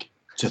must sink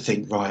to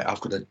think, right,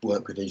 I've got to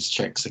work with these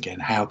checks again.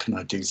 How can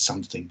I do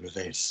something with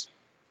this?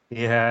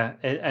 Yeah,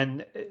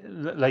 and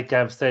like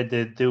Gav said,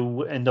 they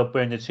do end up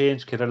wearing the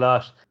change kit a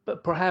lot,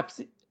 but perhaps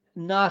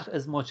not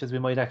as much as we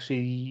might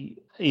actually,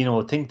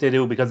 think they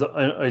do, because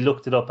I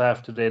looked it up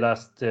after they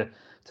lost to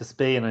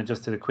Spain. I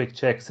just did a quick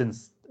check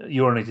since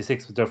Euro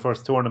 96 was their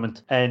first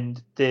tournament,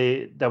 and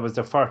that was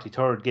their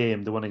 43rd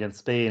game, the one against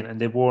Spain,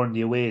 and they've worn the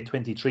away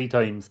 23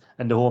 times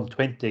and the home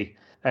 20.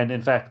 And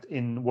in fact,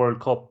 in World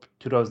Cup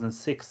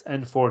 2006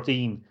 and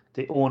 14,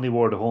 they only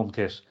wore the home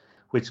kit,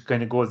 which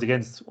kind of goes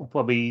against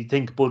what we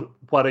think. But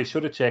what I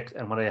should have checked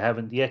and what I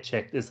haven't yet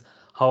checked is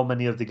how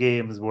many of the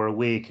games were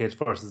away kit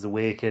versus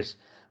away kit,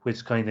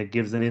 which kind of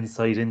gives an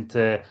insight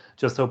into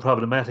just how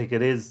problematic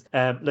it is.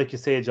 Like you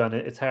say, John,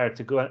 it's hard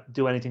to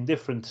do anything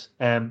different.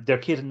 Their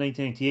kit in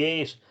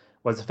 1988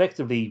 was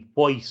effectively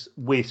white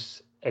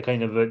with a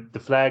kind of the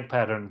flag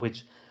pattern,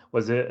 which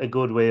was a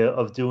good way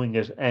of doing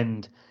it.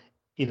 And,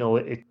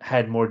 it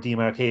had more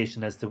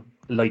demarcation as to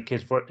light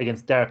kit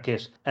against dark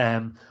kit.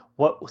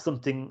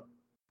 Something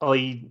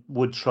I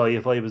would try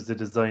if I was the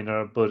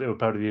designer, but it would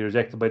probably be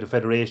rejected by the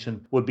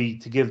Federation, would be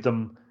to give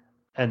them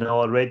an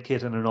all red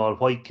kit and an all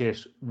white kit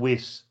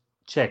with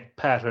check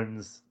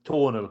patterns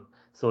tonal,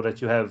 so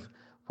that you have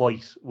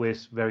white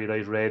with very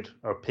light red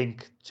or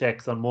pink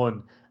checks on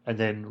one, and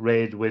then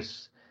red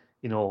with,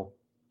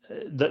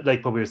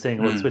 like what we were saying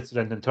about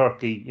Switzerland and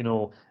Turkey,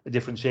 a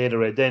different shade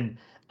of red then.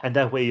 And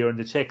that way you're in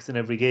the checks in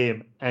every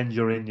game and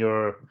you're in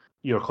your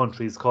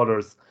country's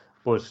colours.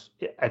 But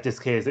at this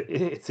case,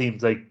 it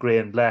seems like grey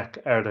and black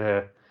are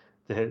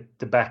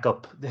the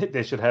backup.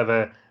 They should have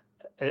a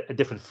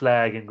different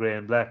flag in grey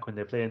and black when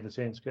they play in the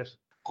change kit.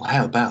 Or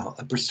how about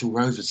a Bristol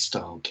Rovers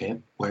style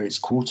kit where it's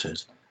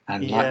quartered,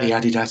 and like the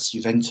Adidas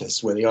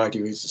Juventus, where the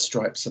idea is the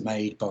stripes are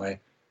made by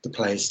the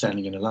players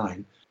standing in a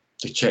line.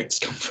 The checks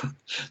come from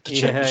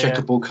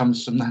checkerboard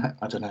comes from that.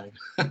 I don't know.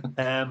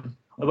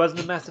 I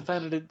wasn't a massive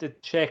fan of the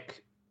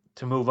check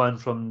to move on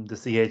from the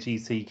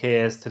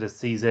CHECKS to the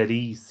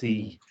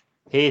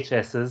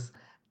CZECHSs.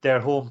 their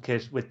home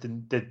kit with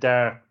the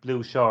dark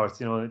blue shorts,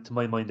 to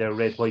my mind they're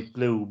red, white,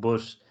 blue,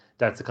 but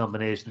that's a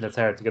combination that's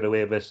hard to get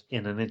away with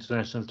in an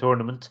international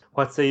tournament.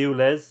 What say you,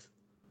 Les?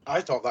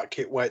 I thought that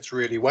kit worked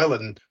really well,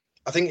 and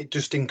I think it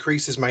just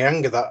increases my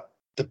anger that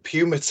the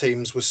Puma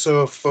teams were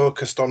so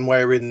focused on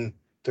wearing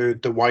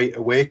the white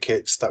away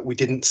kits that we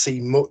didn't see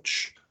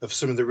much of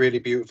some of the really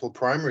beautiful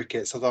primary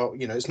kits. I thought,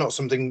 it's not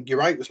something, you're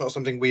right, it's not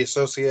something we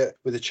associate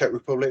with the Czech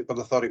Republic, but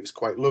I thought it was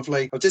quite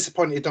lovely. I was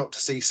disappointed not to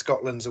see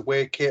Scotland's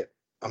away kit.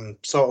 I'm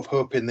sort of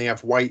hoping they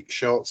have white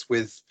shorts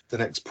with the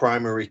next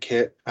primary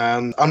kit.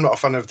 And I'm not a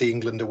fan of the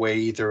England away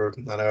either.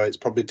 I know it's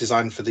probably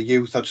designed for the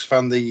youth. I just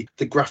found the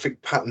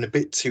graphic pattern a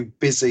bit too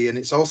busy, and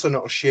it's also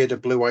not a shade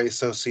of blue I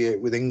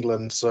associate with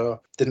England,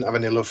 so didn't have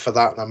any love for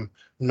that, and I'm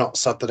not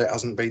sad that it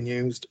hasn't been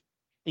used.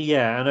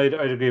 Yeah, and I'd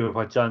agree with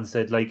what John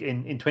said. Like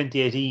in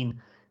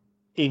 2018,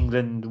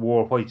 England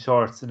wore white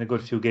shorts in a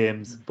good few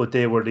games, but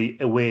they were the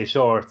away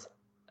shorts,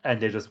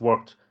 and they just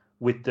worked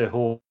with the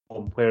home.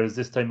 Whereas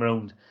this time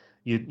around,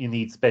 you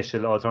need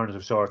special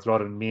alternative shorts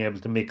rather than being able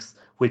to mix,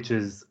 which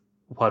is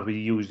what we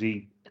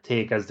usually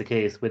take as the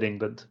case with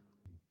England.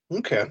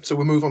 Okay, so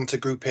we move on to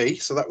Group E.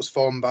 So that was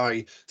formed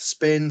by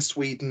Spain,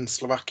 Sweden,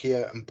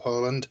 Slovakia and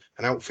Poland,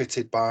 and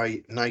outfitted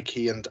by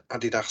Nike and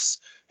Adidas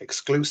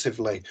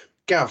exclusively.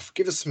 Gav,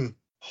 give us some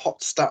hot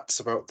stats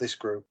about this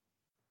group.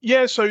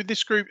 Yeah, so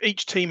this group,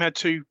 each team had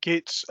 2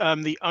 kits.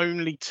 The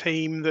only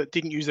team that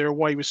didn't use their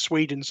away was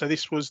Sweden. So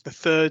this was the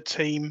third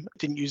team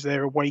didn't use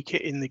their away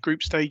kit in the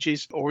group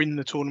stages or in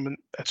the tournament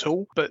at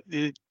all. But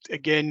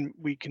again,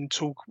 we can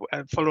talk,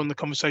 follow on the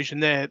conversation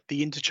there.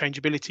 The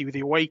interchangeability with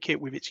the away kit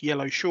with its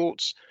yellow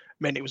shorts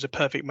meant it was a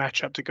perfect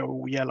matchup to go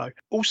all yellow.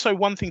 Also,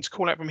 one thing to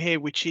call out from here,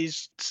 which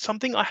is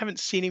something I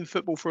haven't seen in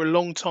football for a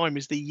long time,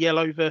 is the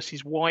yellow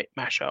versus white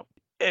mashup.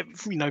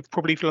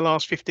 Probably for the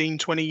last 15,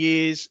 20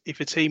 years, if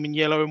a team in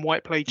yellow and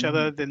white play each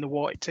other, then the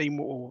white team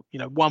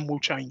one will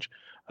change.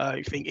 If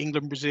you think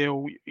England,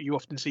 Brazil, you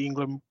often see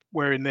England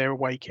wearing their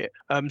away kit.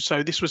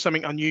 So this was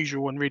something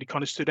unusual and really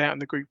kind of stood out in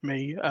the Group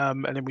E.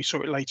 And then we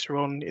saw it later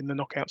on in the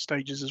knockout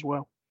stages as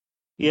well.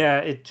 Yeah,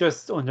 it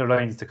just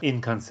underlines the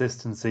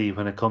inconsistency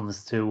when it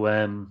comes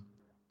to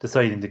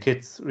deciding the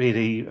kits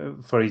really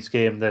for each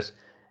game that,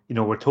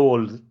 we're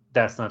told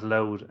that's not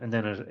allowed and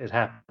then it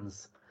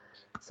happens.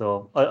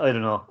 So I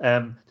don't know.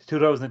 The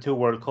 2002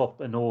 World Cup,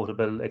 a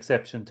notable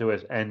exception to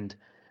it, and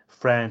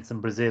France and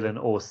Brazil in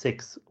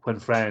 2006, when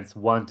France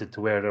wanted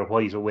to wear their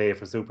white away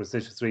for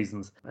superstitious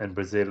reasons, and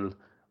Brazil,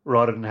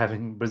 rather than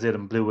having Brazil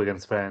in blue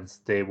against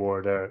France, they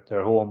wore their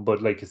home.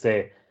 But like you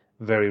say,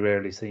 very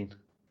rarely seen.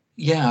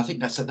 Yeah, I think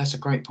that's a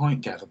great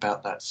point, Gav,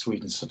 about that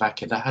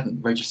Sweden-Slovakia. That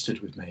hadn't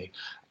registered with me.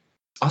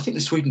 I think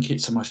the Sweden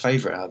kits are my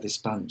favourite out of this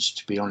bunch,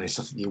 to be honest.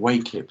 I think the away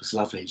kit was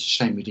lovely. It's a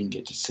shame we didn't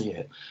get to see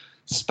it.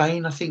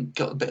 Spain, I think,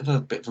 got a bit of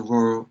a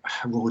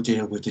raw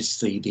deal with this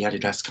the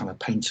Adidas kind of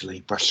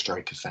painterly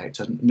brushstroke effect.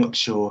 I'm not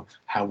sure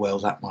how well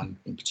that one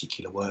in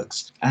particular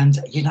works. And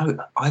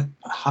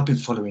I've been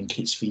following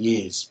kits for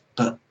years,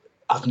 but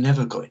I've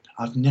never got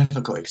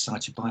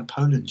excited by a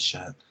Poland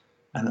shirt,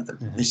 and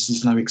this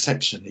is no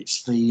exception.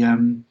 It's the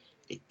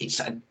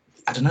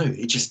I don't know.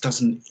 It just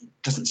doesn't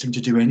seem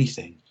to do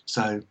anything.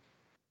 So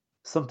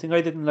something I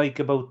didn't like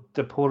about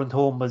the Poland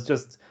home was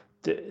just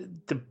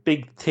the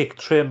big thick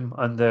trim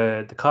on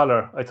the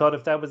collar. I thought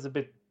if that was a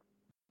bit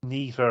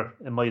neater,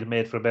 it might have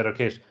made for a better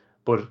kit.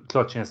 But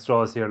clutching at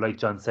straws here, like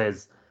John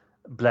says,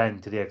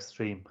 bland to the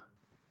extreme.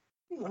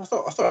 I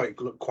thought it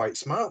looked quite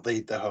smart,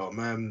 the home,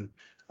 and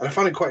I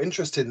found it quite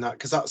interesting that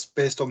because that's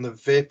based on the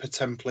Vapor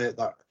template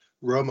that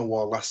Roma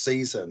wore last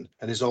season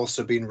and is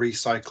also being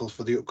recycled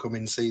for the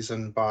upcoming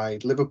season by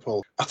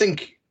Liverpool. I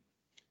think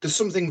there's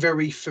something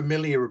very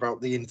familiar about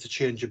the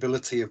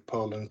interchangeability of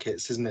Poland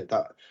kits, isn't it?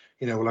 That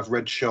we'll have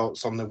red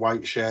shorts on the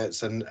white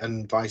shirts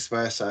and vice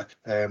versa.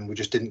 We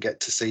just didn't get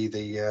to see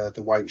the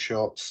white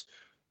shorts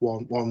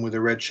one with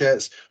the red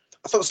shirts.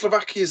 I thought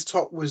Slovakia's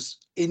top was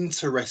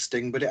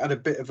interesting, but it had a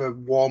bit of a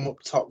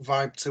warm-up top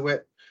vibe to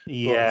it.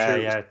 Yeah,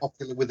 It was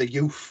popular with the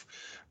youth.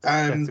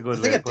 That's a good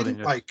way of putting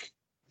it.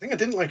 The thing I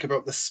didn't like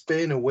about the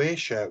Spain away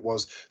shirt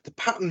was the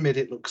pattern made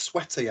it look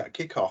sweaty at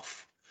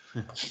kickoff.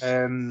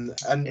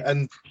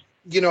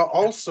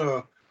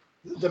 Also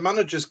the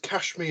manager's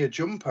cashmere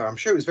jumper, I'm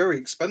sure it was very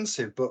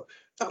expensive, but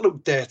that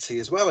looked dirty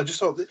as well. I just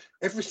thought that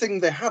everything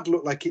they had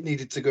looked like it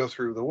needed to go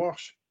through the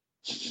wash.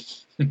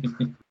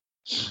 The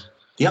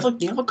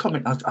other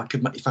comment I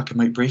could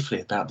make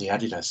briefly about the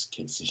Adidas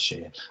kits this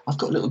year, I've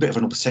got a little bit of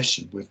an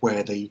obsession with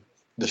where the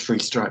 3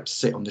 stripes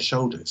sit on the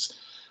shoulders.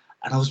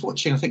 And I was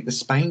watching, I think, the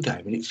Spain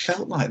game, and it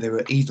felt like they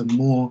were even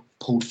more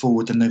pulled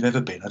forward than they've ever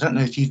been. I don't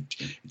know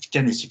if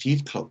Dennis, if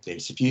you've clocked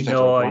this, if you've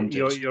ever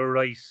wondered. You're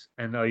right,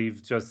 and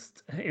I've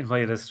just in my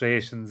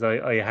illustrations,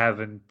 I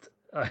haven't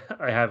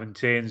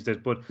changed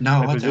it, but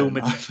no,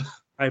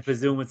 I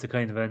presume it's a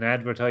kind of an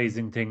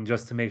advertising thing,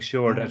 just to make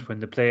sure that when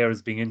the player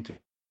is being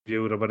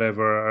interviewed or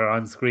whatever or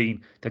on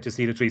screen, that you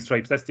see the 3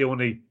 stripes. That's the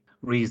only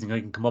reason I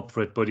can come up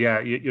for it. But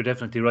yeah, you're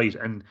definitely right,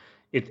 and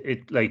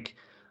it like.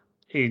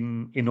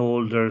 In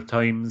older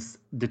times,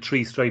 the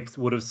 3 stripes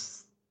would have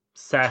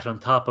sat on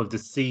top of the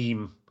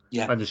seam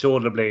Yeah. on the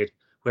shoulder blade,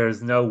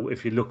 whereas now,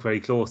 if you look very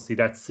closely,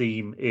 that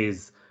seam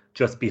is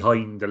just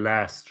behind the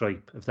last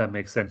stripe, if that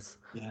makes sense.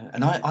 Yeah,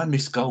 and I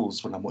miss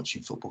goals when I'm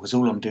watching football because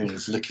all I'm doing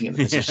is looking at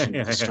the position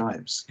of the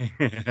stripes.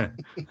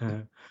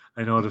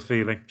 I know the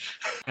feeling.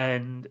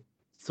 And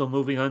so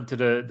moving on to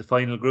the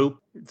final group,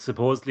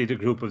 supposedly the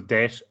group of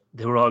death,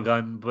 they were all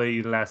gone by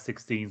the last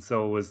 16,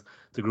 so it was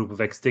the group of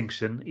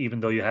extinction, even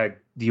though you had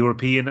the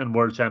European and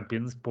world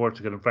champions,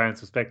 Portugal and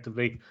France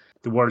respectively,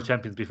 the world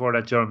champions before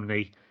that,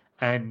 Germany,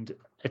 and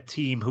a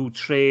team who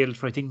trailed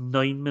for I think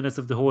 9 minutes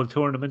of the whole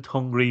tournament,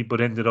 Hungary, but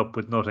ended up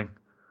with nothing.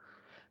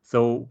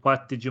 So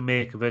what did you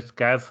make of it,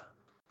 Gav?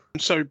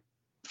 So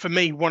for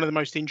me, one of the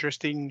most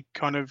interesting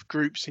kind of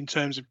groups in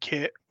terms of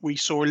kit, we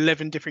saw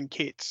 11 different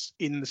kits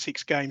in the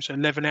 6 games, so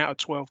 11 out of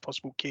 12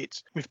 possible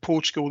kits, with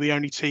Portugal the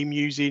only team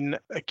using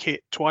a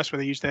kit twice where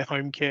they used their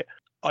home kit.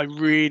 I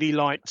really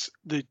liked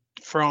the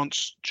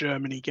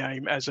France-Germany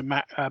game as a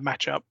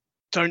matchup.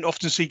 Don't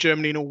often see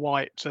Germany in all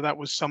white, so that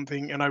was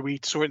something. I know we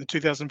saw it in the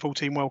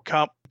 2014 World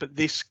Cup, but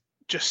this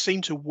just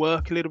seemed to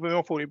work a little bit more.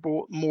 I thought it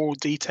brought more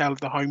detail of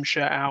the home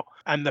shirt out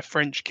and the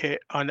French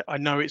kit. I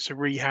know it's a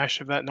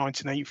rehash of that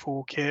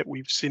 1984 kit.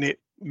 We've seen it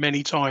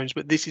many times,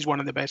 but this is one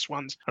of the best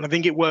ones. And I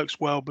think it works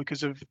well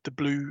because of the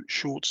blue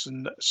shorts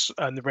and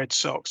the red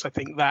socks. I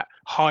think that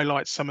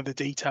highlights some of the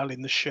detail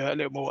in the shirt a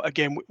little more.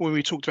 Again, when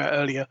we talked about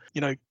earlier,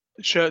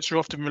 shirts are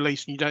often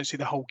released and you don't see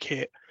the whole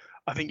kit.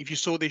 I think if you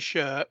saw this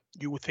shirt,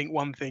 you would think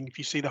one thing. If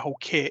you see the whole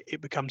kit,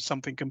 it becomes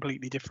something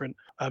completely different.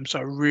 So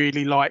I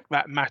really like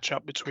that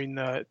matchup between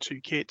the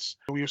 2 kits.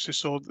 We also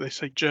saw, they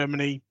say,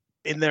 Germany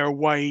in their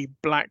away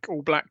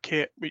all black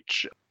kit,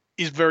 which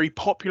is very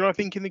popular, I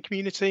think, in the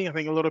community. I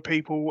think a lot of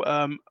people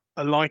are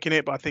liking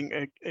it, but I think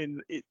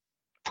it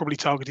probably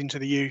targeting to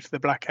the youth, the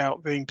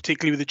blackout thing,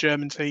 particularly with the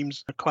German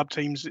teams, the club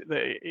teams,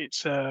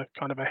 it's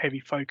kind of a heavy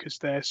focus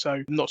there. So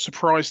I'm not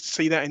surprised to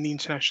see that in the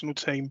international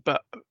team,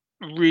 but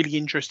really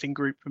interesting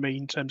group for me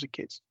in terms of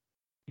kids.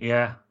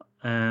 Yeah,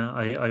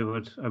 I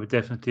would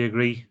definitely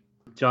agree.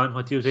 John,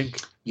 what do you think?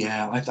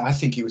 Yeah, I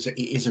think it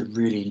is a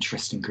really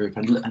interesting group,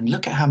 and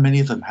look at how many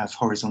of them have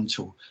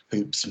horizontal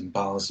hoops and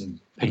bars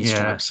and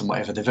pinstripes and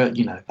whatever.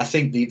 They've, I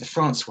think the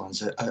France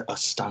ones are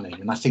stunning,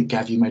 and I think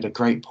Gav, you made a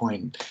great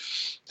point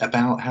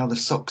about how the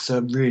socks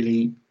are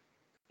really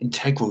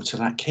integral to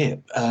that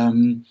kit.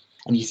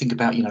 And you think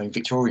about, in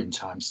Victorian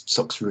times,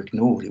 socks were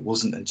ignored. It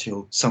wasn't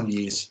until some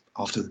years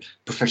after the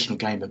professional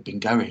game had been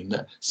going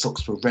that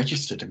socks were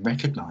registered and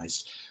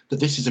recognised. But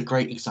this is a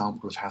great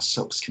example of how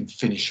socks can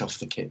finish off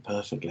the kit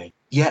perfectly.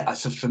 Yeah,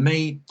 so for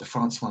me, the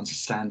France ones are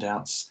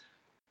standouts.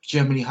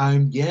 Germany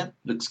home, yeah,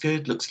 looks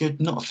good.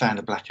 Not a fan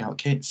of blackout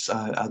kits.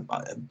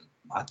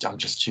 I'm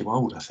just too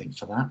old, I think,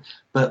 for that.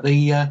 But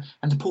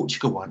the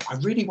Portugal one, I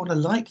really want to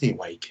like the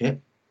away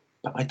kit,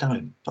 but I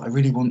don't. But I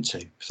really want to,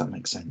 if that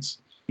makes sense.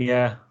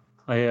 Yeah,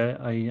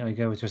 I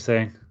get what you're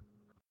saying.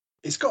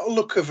 It's got a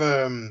look of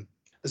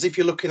as if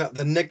you're looking at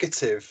the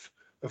negative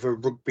of a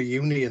rugby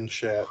union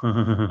shirt.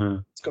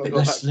 It's got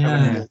that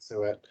kind of feel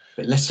to it.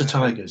 But Leicester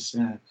Tigers,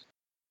 yeah.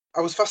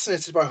 I was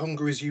fascinated by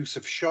Hungary's use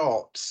of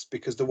shorts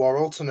because they wore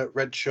alternate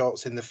red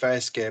shorts in the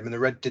first game, and the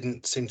red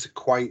didn't seem to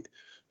quite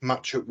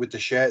match up with the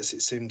shirts.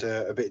 It seemed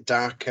a bit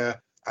darker.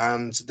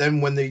 And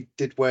then when they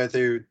did wear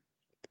their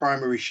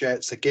primary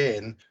shirts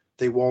again,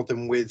 they wore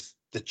them with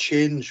the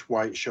change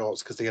white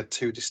shorts because they had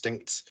 2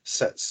 distinct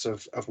sets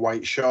of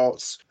white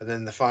shorts. And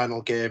then the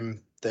final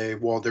game, they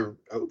wore the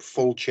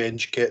full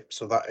change kit.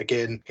 So that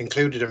again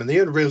included them. And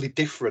the only really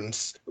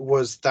difference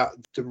was that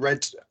the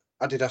red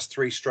Adidas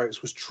 3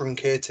 stripes was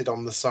truncated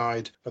on the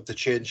side of the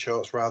change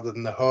shorts rather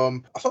than the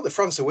home. I thought the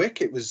France away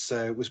kit was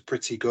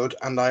pretty good.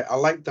 And I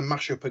liked the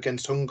mashup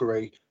against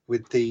Hungary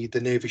with the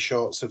navy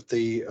shorts of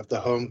the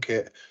home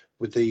kit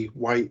with the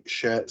white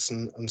shirts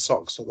and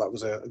socks. So that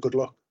was a good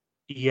look.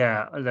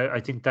 Yeah, I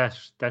think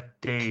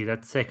that day,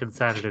 that second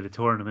Saturday of the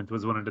tournament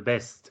was one of the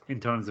best in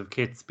terms of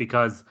kits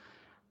because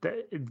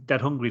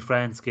that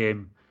Hungary-France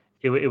game,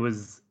 it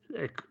was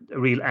a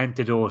real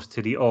antidote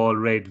to the all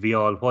red v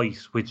all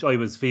white, which I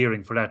was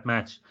fearing for that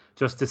match.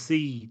 Just to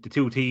see the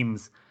 2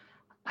 teams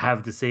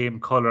have the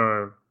same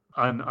colour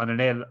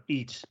on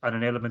each on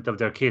an element of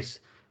their kit,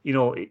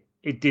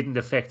 it didn't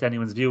affect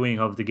anyone's viewing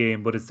of the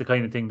game, but it's the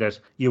kind of thing that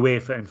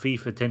UEFA and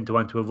FIFA tend to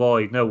want to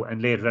avoid now.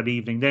 And later that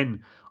evening,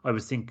 then I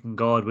was thinking,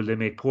 God, will they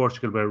make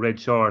Portugal wear red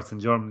shorts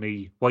and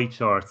Germany white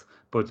shorts?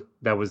 But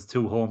that was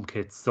 2 home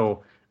kits,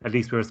 so at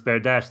least we were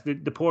spared that.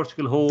 The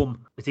Portugal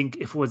home, I think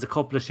if it was a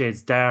couple of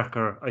shades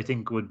darker, I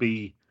think would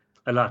be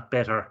a lot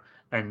better.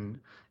 And,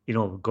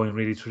 going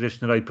really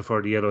traditional, I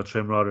prefer the yellow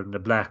trim rather than the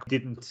black.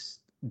 Didn't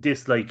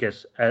dislike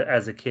it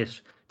as a kit.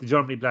 The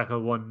Germany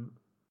blackout one,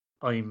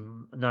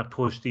 I'm not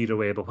pushed either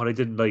way, but what I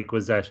didn't like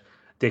was that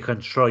they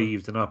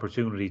contrived an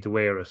opportunity to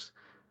wear it.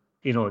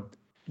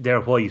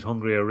 They're white,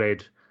 Hungary are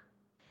red.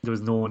 There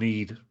was no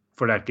need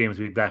for that game to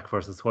be black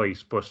versus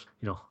white, but,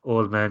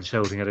 old man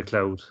shouting at a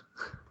cloud.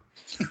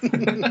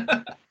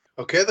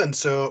 Okay then,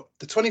 so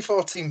the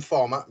 2014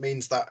 format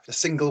means that a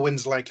single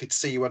win's likely to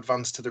see you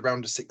advance to the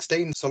round of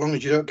 16, so long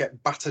as you don't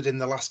get battered in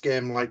the last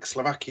game like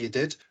Slovakia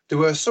did. There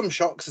were some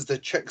shocks as the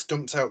Czechs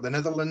dumped out the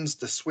Netherlands,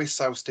 the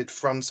Swiss ousted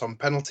France on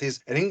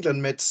penalties, and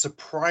England made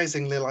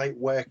surprisingly light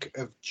work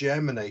of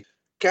Germany.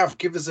 Gav,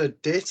 give us a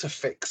data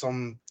fix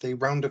on the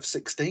round of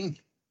 16.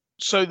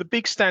 So the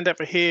big standout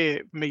for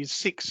here for me is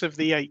 6 of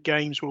the 8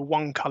 games were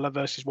one colour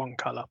versus one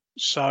colour.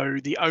 So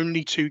the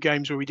only 2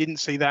 games where we didn't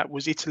see that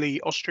was Italy,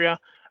 Austria,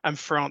 and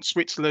France,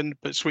 Switzerland,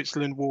 but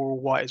Switzerland wore all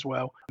white as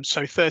well.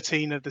 So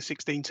 13 of the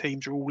 16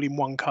 teams are all in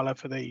one colour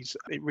for these.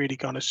 It really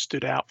kind of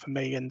stood out for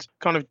me, and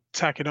kind of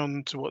tacking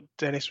on to what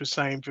Dennis was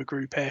saying for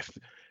Group F,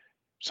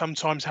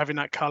 sometimes having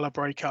that colour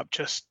breakup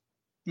just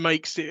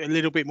makes it a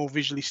little bit more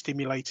visually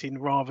stimulating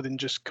rather than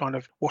just kind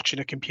of watching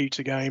a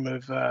computer game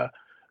of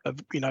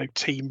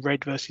team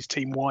red versus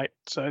team white.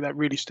 So that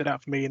really stood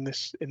out for me in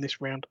this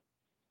round.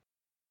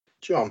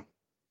 John?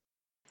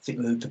 I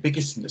think the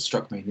biggest thing that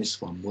struck me in this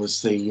one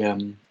was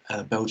the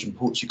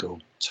Belgium-Portugal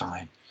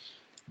tie,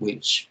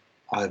 which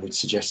I would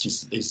suggest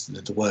is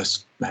the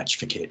worst match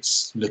for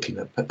kits, looking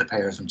at the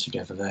pair of them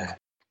together there.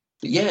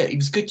 But yeah, it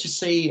was good to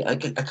see a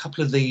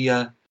couple of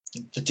the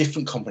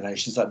different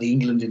combinations, like the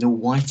England in all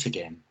white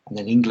again, and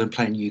then England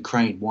playing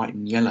Ukraine white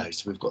and yellow.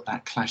 So we've got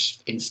that clash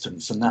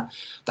instance, and that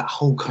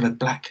whole kind of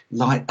black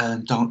light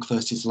and dark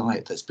versus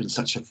light that's been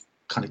such a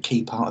kind of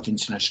key part of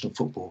international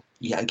football,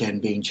 yet again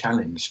being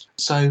challenged.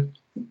 So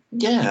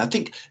yeah, I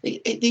think the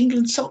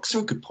England socks are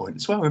a good point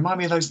as well. Remind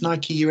me of those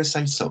Nike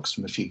USA socks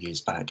from a few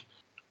years back.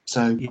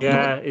 So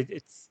yeah,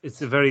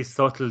 it's a very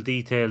subtle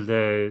detail,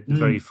 the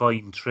very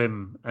fine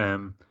trim.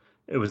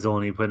 It was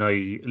only when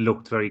I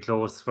looked very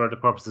close for the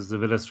purposes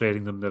of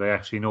illustrating them that I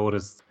actually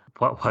noticed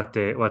what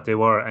they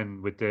were,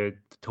 and with the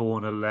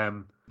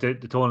tonal the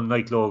tonal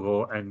Nike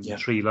logo and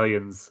 3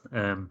 lions.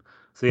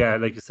 So yeah,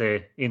 like you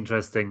say,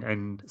 interesting.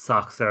 And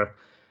socks are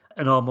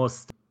an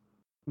almost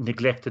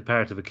neglected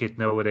part of a kit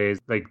nowadays.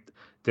 Like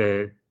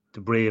the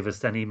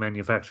bravest any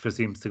manufacturer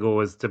seems to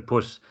go is to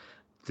put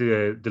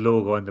the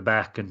logo on the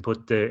back and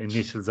put the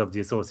initials of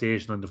the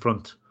association on the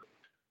front.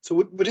 So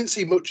we didn't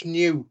see much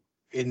new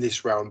in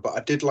this round, but I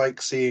did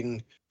like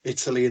seeing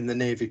Italy in the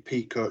navy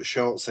peacoat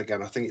shorts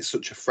again. I think it's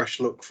such a fresh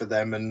look for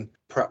them, and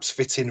perhaps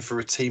fitting for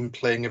a team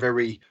playing a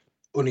very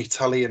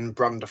un-Italian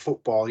brand of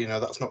football. You know,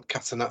 that's not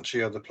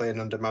Catenaccio, they're playing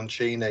under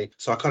Mancini.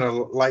 So I kind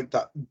of like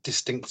that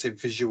distinctive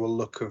visual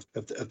look of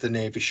the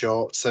navy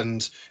shorts,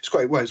 and it's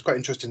quite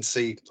interesting to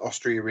see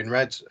Austria in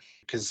red,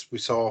 because we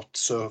saw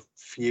so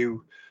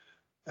few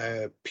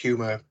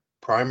Puma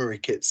primary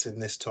kits in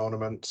this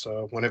tournament.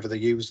 So whenever they're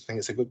used, I think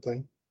it's a good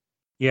thing.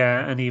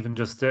 Yeah, and even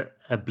just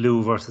a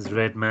blue versus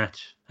red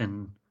match,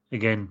 and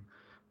again,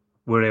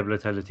 we're able to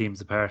tell the teams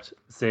apart.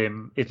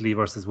 Same Italy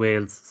versus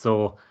Wales.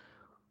 So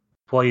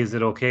why is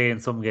it okay in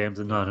some games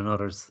and not in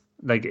others?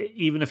 Like,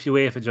 even if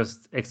UEFA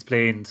just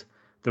explained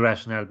the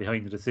rationale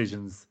behind the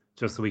decisions,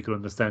 just so we could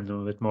understand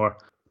them a bit more.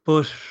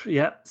 But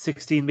yeah,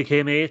 16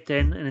 became 8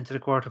 then, and into the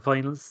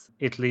quarterfinals.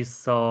 Italy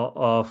saw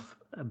off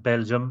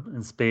Belgium,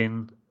 and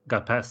Spain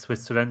got past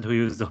Switzerland, who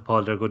used up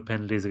all their good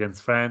penalties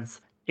against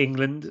France.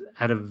 England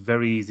had a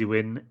very easy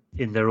win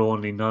in their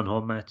only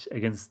non-home match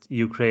against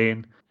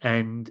Ukraine,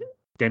 and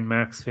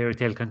Denmark's fairy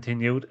tale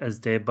continued as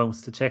they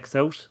bounced the Czechs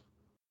out.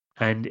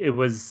 And it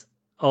was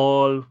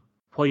all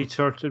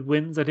white-shirted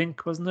wins, I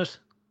think, wasn't it?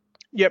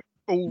 Yep,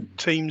 all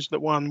teams that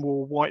won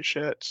wore white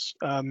shirts.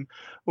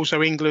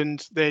 Also,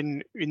 England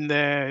then, in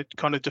their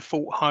kind of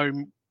default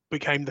home,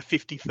 became the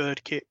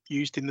 53rd kit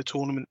used in the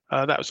tournament.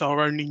 That was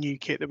our only new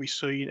kit that we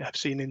have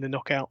seen in the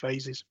knockout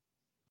phases.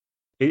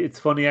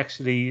 It's funny,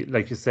 actually,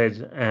 like you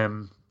said,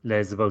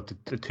 Les, about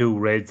the 2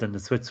 reds and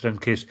the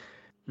Switzerland kit.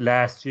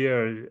 Last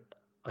year,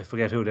 I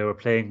forget who they were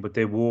playing, but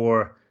they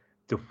wore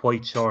the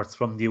white shorts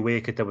from the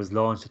away kit that was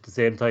launched at the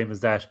same time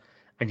as that.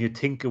 And you'd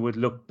think it would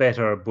look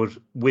better, but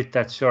with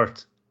that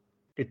shirt,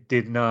 it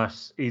did not.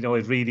 You know,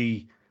 it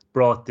really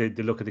brought the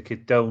look of the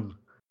kit down.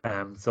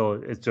 So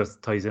it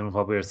just ties in with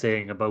what we were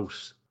saying about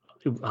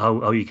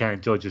how you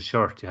can't judge a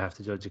shirt, you have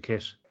to judge a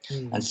kit.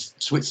 And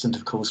Switzerland,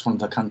 of course, one of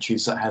the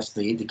countries that has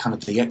the kind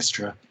of the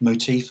extra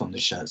motif on the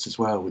shirts as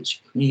well,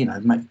 which, you know,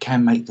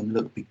 can make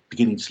them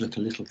beginning to look a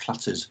little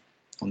cluttered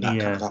on that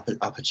kind of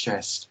upper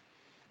chest.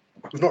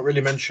 We've not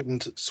really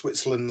mentioned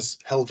Switzerland's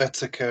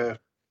Helvetica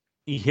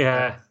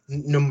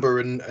number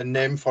and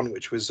name font,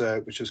 which was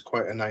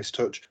quite a nice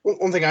touch.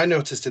 One thing I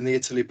noticed in the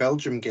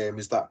Italy-Belgium game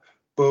is that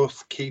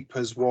both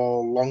keepers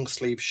wore long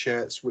sleeve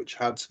shirts which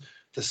had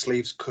the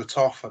sleeves cut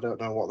off. I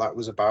don't know what that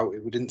was about.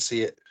 We didn't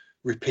see it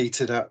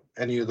repeated at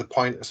any other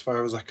point as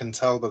far as I can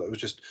tell, but it was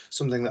just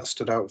something that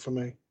stood out for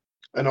me.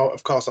 And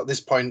of course, at this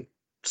point,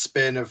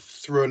 Spain have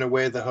thrown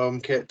away the home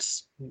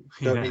kits.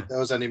 Don't need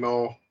those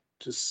anymore.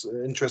 Just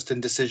an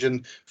interesting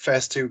decision.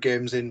 First 2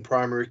 games in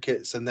primary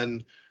kits, and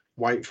then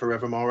white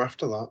forevermore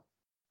after that.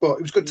 But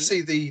it was good to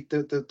see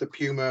the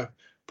Puma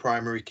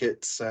primary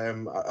kits.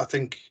 I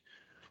think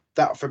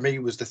that for me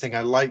was the thing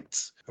I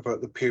liked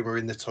about the Puma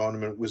in the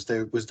tournament was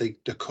the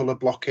colour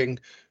blocking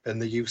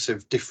and the use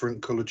of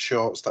different coloured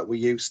shorts that we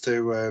used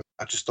to.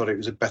 I just thought it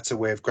was a better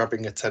way of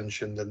grabbing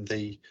attention than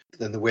the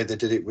way they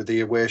did it with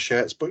the away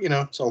shirts. But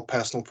it's all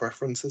personal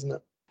preference, isn't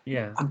it?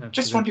 Yeah, I'm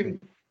absolutely.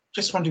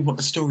 just wondering what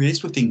the story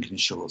is with the England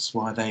shorts.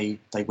 Why they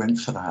went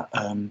for that?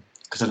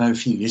 Because I know a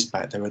few years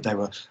back they were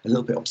a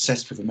little bit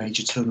obsessed with a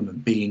major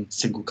tournament being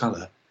single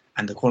colour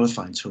and the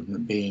qualifying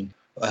tournament being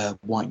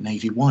white,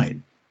 navy, white.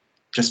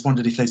 Just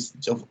wondered if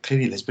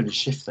clearly there's been a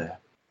shift there.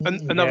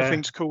 And another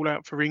thing to call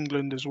out for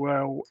England as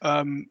well,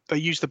 they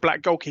used the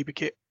black goalkeeper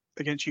kit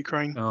against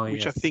Ukraine,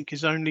 which I think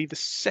is only the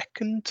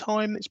second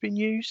time it's been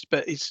used,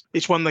 but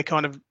it's one they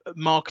kind of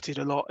marketed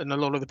a lot, and a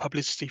lot of the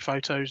publicity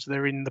photos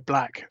they're in the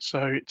black.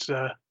 So it's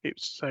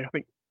I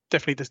think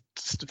definitely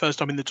the first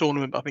time in the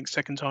tournament, but I think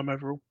second time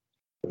overall.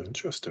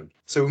 Interesting.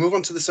 So we move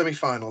on to the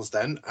semi-finals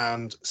then,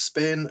 and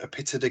Spain are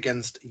pitted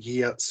against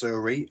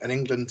Yiatsuri, and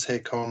England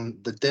take on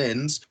the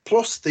Danes.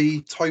 Plus,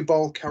 the toy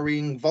ball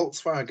carrying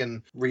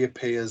Volkswagen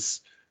reappears.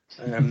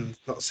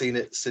 Not seen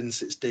it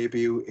since its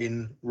debut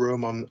in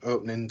Rome on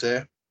opening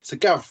day. So,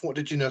 Gav, what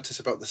did you notice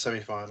about the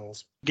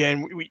semi-finals?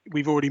 Again,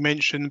 we've already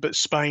mentioned, but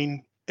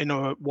Spain in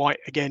a white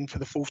again for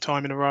the fourth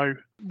time in a row.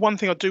 One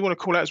thing I do want to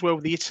call out as well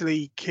with the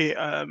Italy kit,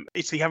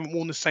 Italy haven't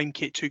worn the same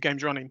kit 2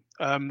 games running.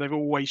 They've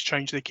always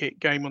changed their kit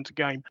game onto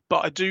game.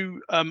 But I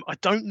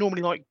don't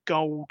normally like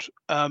gold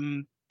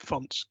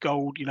fonts,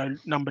 gold,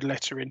 numbered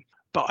lettering.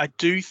 But I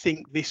do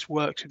think this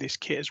works with this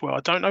kit as well. I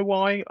don't know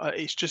why.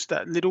 It's just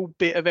that little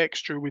bit of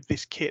extra with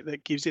this kit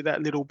that gives it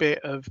that little bit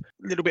of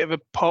a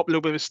pop,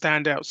 little bit of a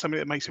standout, something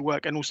that makes it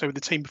work. And also with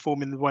the team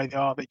performing the way they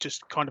are, they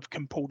just kind of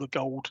can pull the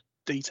gold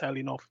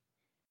detailing off.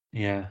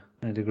 Yeah,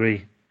 I'd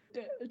agree.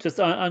 Just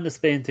on the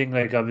Spain thing,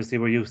 like obviously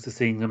we're used to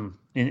seeing them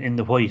in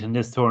the white in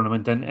this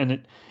tournament,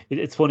 and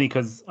it's funny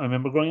because I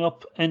remember growing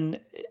up and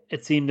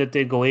it seemed that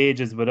they'd go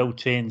ages without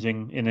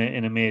changing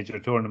in a major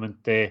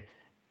tournament.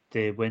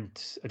 They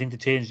went, I think they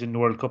changed in the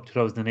World Cup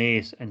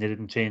 2008 and they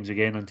didn't change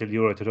again until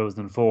Euro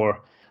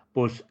 2004.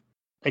 But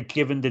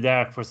given the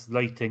dark versus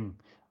light thing,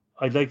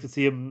 I'd like to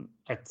see them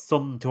at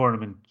some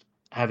tournament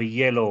have a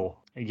yellow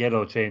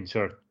change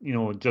shirt,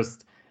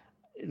 just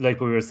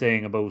like we were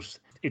saying about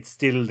it's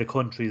still the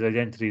country's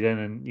identity then,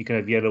 and you can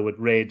have yellow with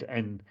red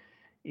and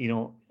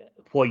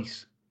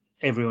white,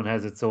 everyone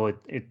has it, so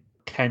it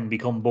can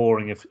become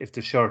boring if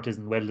the shirt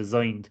isn't well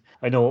designed.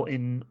 I know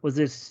was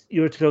it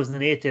Euro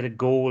 2008 they had a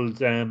gold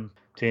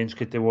change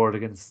kit they wore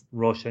against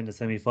Russia in the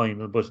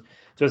semi-final, but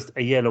just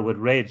a yellow with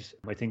red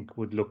I think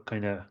would look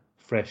kind of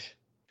fresh.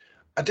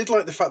 I did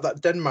like the fact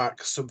that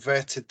Denmark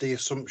subverted the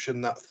assumption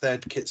that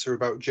third kits are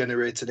about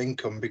generating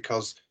income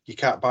because you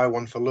can't buy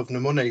one for love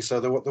nor money. So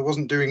they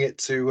wasn't doing it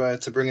to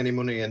bring any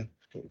money in.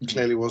 It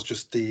clearly was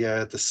just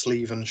the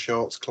sleeve and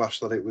shorts clash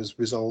that it was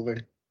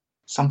resolving.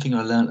 Something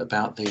I learnt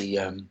about the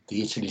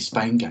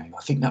Italy-Spain game,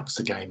 I think that was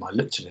the game I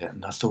looked at it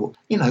and I thought,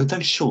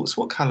 those shorts,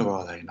 what colour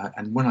are they?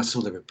 And when I saw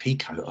they were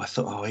peacoat, I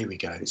thought, oh, here we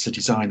go. It's the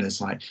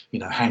designers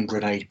hand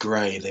grenade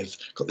grey. They've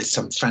got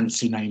some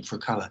fancy name for a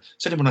colour.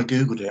 So then when I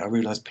Googled it, I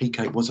realised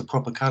peacoat was a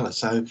proper colour.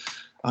 So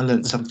I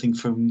learnt something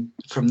from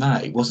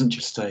that. It wasn't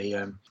just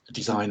a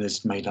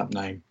designer's made-up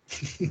name.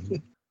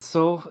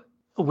 So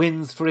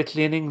wins for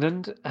Italy and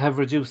England have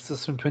reduced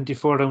us from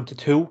 24 down to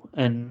 2,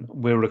 and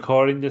we're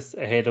recording this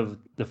ahead of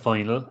the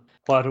final.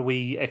 What are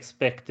we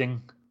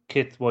expecting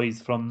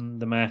kit-wise from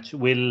the match?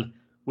 Will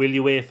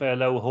UEFA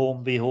allow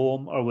home v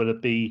home, or will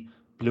it be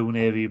blue,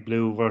 navy,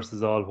 blue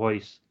versus all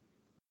white?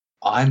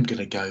 I'm going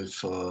to go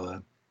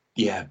for,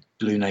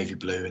 blue, navy,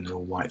 blue, and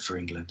all white for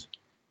England.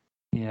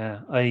 Yeah,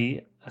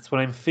 that's what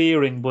I'm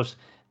fearing, but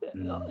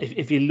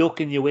if you look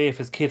in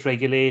UEFA's kit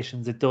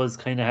regulations, it does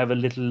kind of have a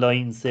little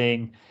line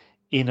saying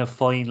in a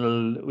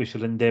final, we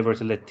should endeavour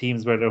to let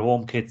teams wear their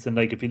home kits. And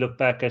if you look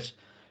back at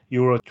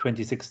Euro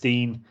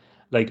 2016,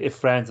 if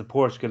France and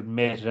Portugal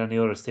met at any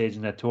other stage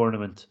in that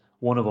tournament,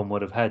 one of them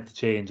would have had to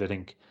change, I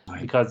think,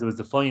 because it was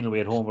the final, we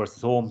had home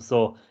versus home.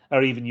 So,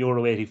 or even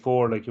Euro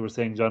 84, like you were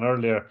saying, John,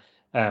 earlier,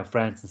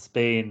 France and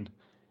Spain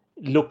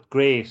looked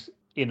great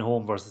in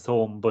home versus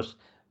home, but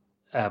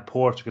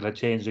Portugal had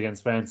changed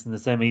against France in the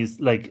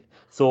semis.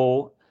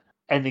 So.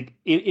 And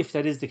if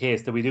that is the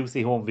case, that we do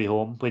see home v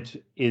home, which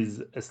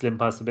is a slim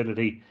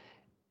possibility,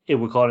 it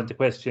would call into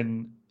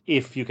question,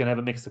 if you can have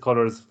a mix of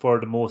colours for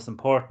the most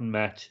important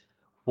match,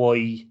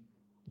 why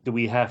do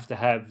we have to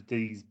have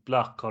these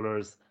block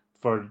colours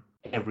for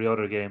every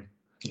other game?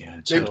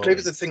 Yeah,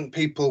 maybe they think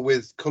people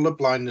with colour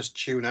blindness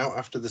tune out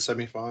after the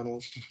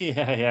semi-finals.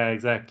 Yeah,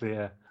 exactly,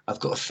 yeah.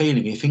 I've got a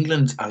feeling if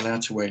England are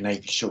allowed to wear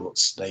navy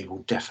shorts, they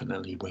will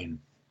definitely win.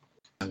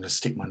 I'm going to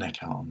stick my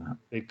neck out on that.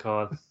 Big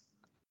call.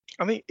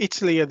 I think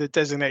Italy are the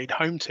designated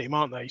home team,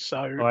 aren't they? So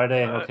are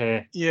they?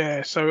 Okay.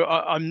 Yeah, so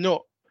I'm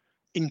not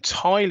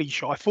entirely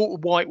sure. I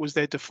thought white was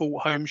their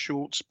default home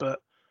shorts, but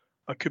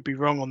I could be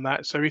wrong on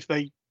that. So if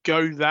they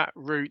go that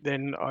route,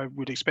 then I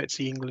would expect to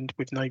see England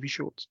with navy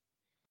shorts.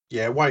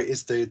 Yeah, white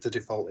is the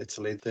default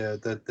Italy.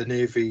 The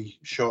navy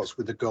shorts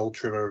with the gold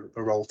trim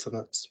are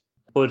alternates.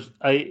 But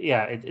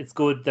it's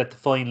good that the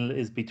final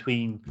is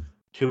between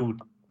two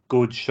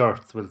good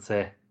shirts, we'll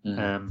say.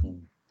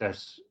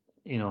 That,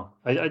 you know,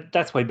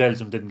 that's why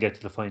Belgium didn't get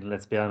to the final,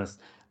 let's be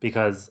honest,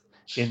 because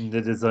in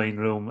the design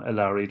room, a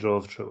lorry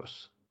drove through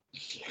it.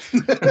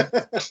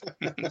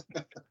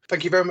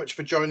 Thank you very much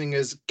for joining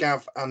us,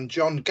 Gav and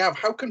John. Gav,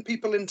 how can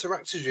people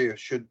interact with you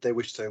should they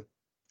wish to?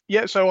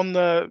 Yeah, so on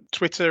the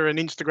Twitter and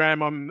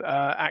Instagram, I'm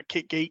at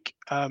KitGeek.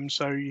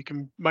 So you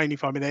can mainly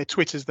find me there.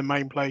 Twitter's the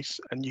main place,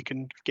 and you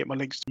can get my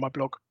links to my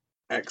blog.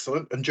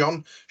 Excellent. And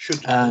John,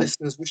 should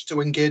listeners wish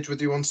to engage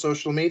with you on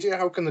social media,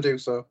 how can they do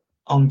so?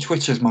 On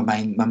Twitter is my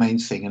main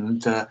thing,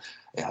 and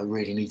I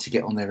really need to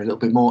get on there a little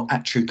bit more,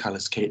 at True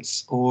Colours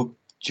Kits, or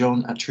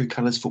John at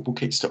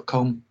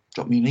truecolorsfootballkits.com.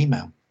 Drop me an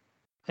email.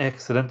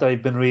 Excellent.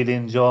 I've been really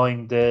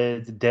enjoying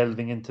the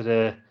delving into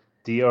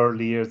the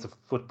early years of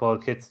football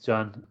kits,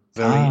 John.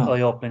 Very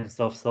eye-opening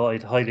stuff, so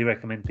I'd highly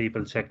recommend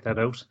people check that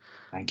out.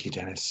 Thank you,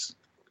 Dennis.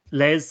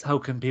 Les, how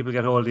can people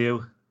get hold of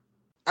you?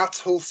 At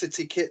Hull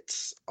City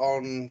Kits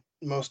on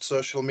most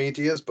social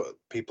medias, but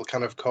people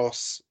can, of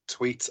course,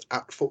 tweet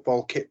at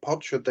Football Kit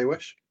Pod should they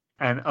wish.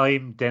 And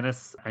I'm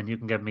Dennis, and you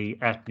can get me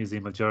at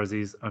Museum of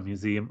Jerseys or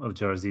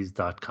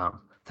museumofjerseys.com.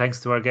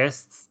 Thanks to our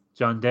guests,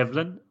 John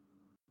Devlin.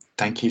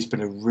 Thank you. It's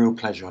been a real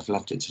pleasure. I've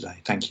loved it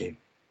today. Thank you.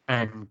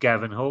 And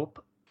Gavin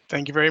Hope.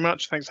 Thank you very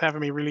much. Thanks for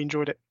having me. Really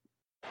enjoyed it.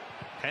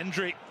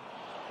 Hendry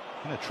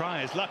going to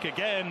try his luck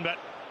again, but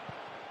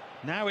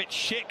now it's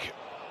Schick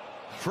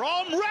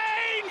from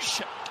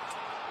range.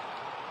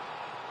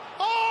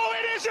 Oh,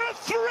 it is a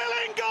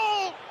thrilling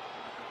goal.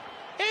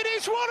 It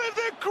is one of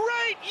the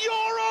great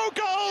Euro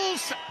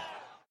goals.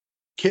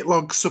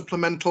 Kitlog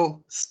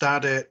supplemental,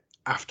 stardate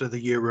after the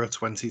Euro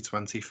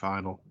 2020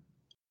 final.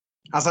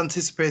 As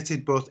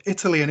anticipated, both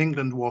Italy and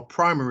England wore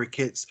primary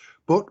kits,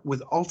 but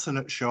with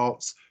alternate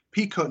shorts,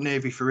 peacoat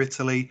navy for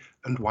Italy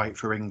and white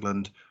for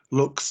England,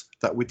 looks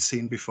that we'd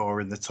seen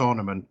before in the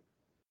tournament.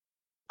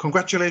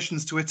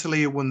 Congratulations to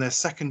Italy, who won their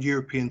second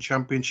European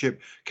Championship,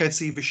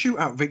 courtesy of a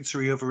shootout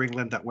victory over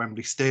England at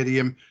Wembley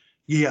Stadium.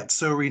 Yiyat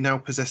Souri now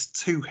possessed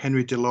 2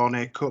 Henry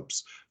Delaunay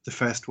Cups, the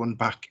first one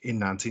back in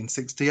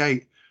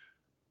 1968.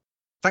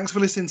 Thanks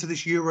for listening to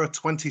this Euro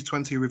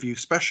 2020 review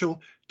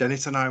special.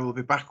 Dennis and I will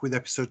be back with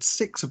episode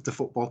 6 of the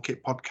Football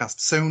Kit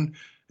podcast soon.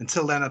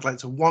 Until then, I'd like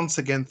to once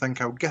again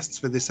thank our guests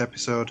for this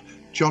episode,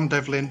 John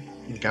Devlin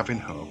and Gavin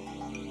Hope.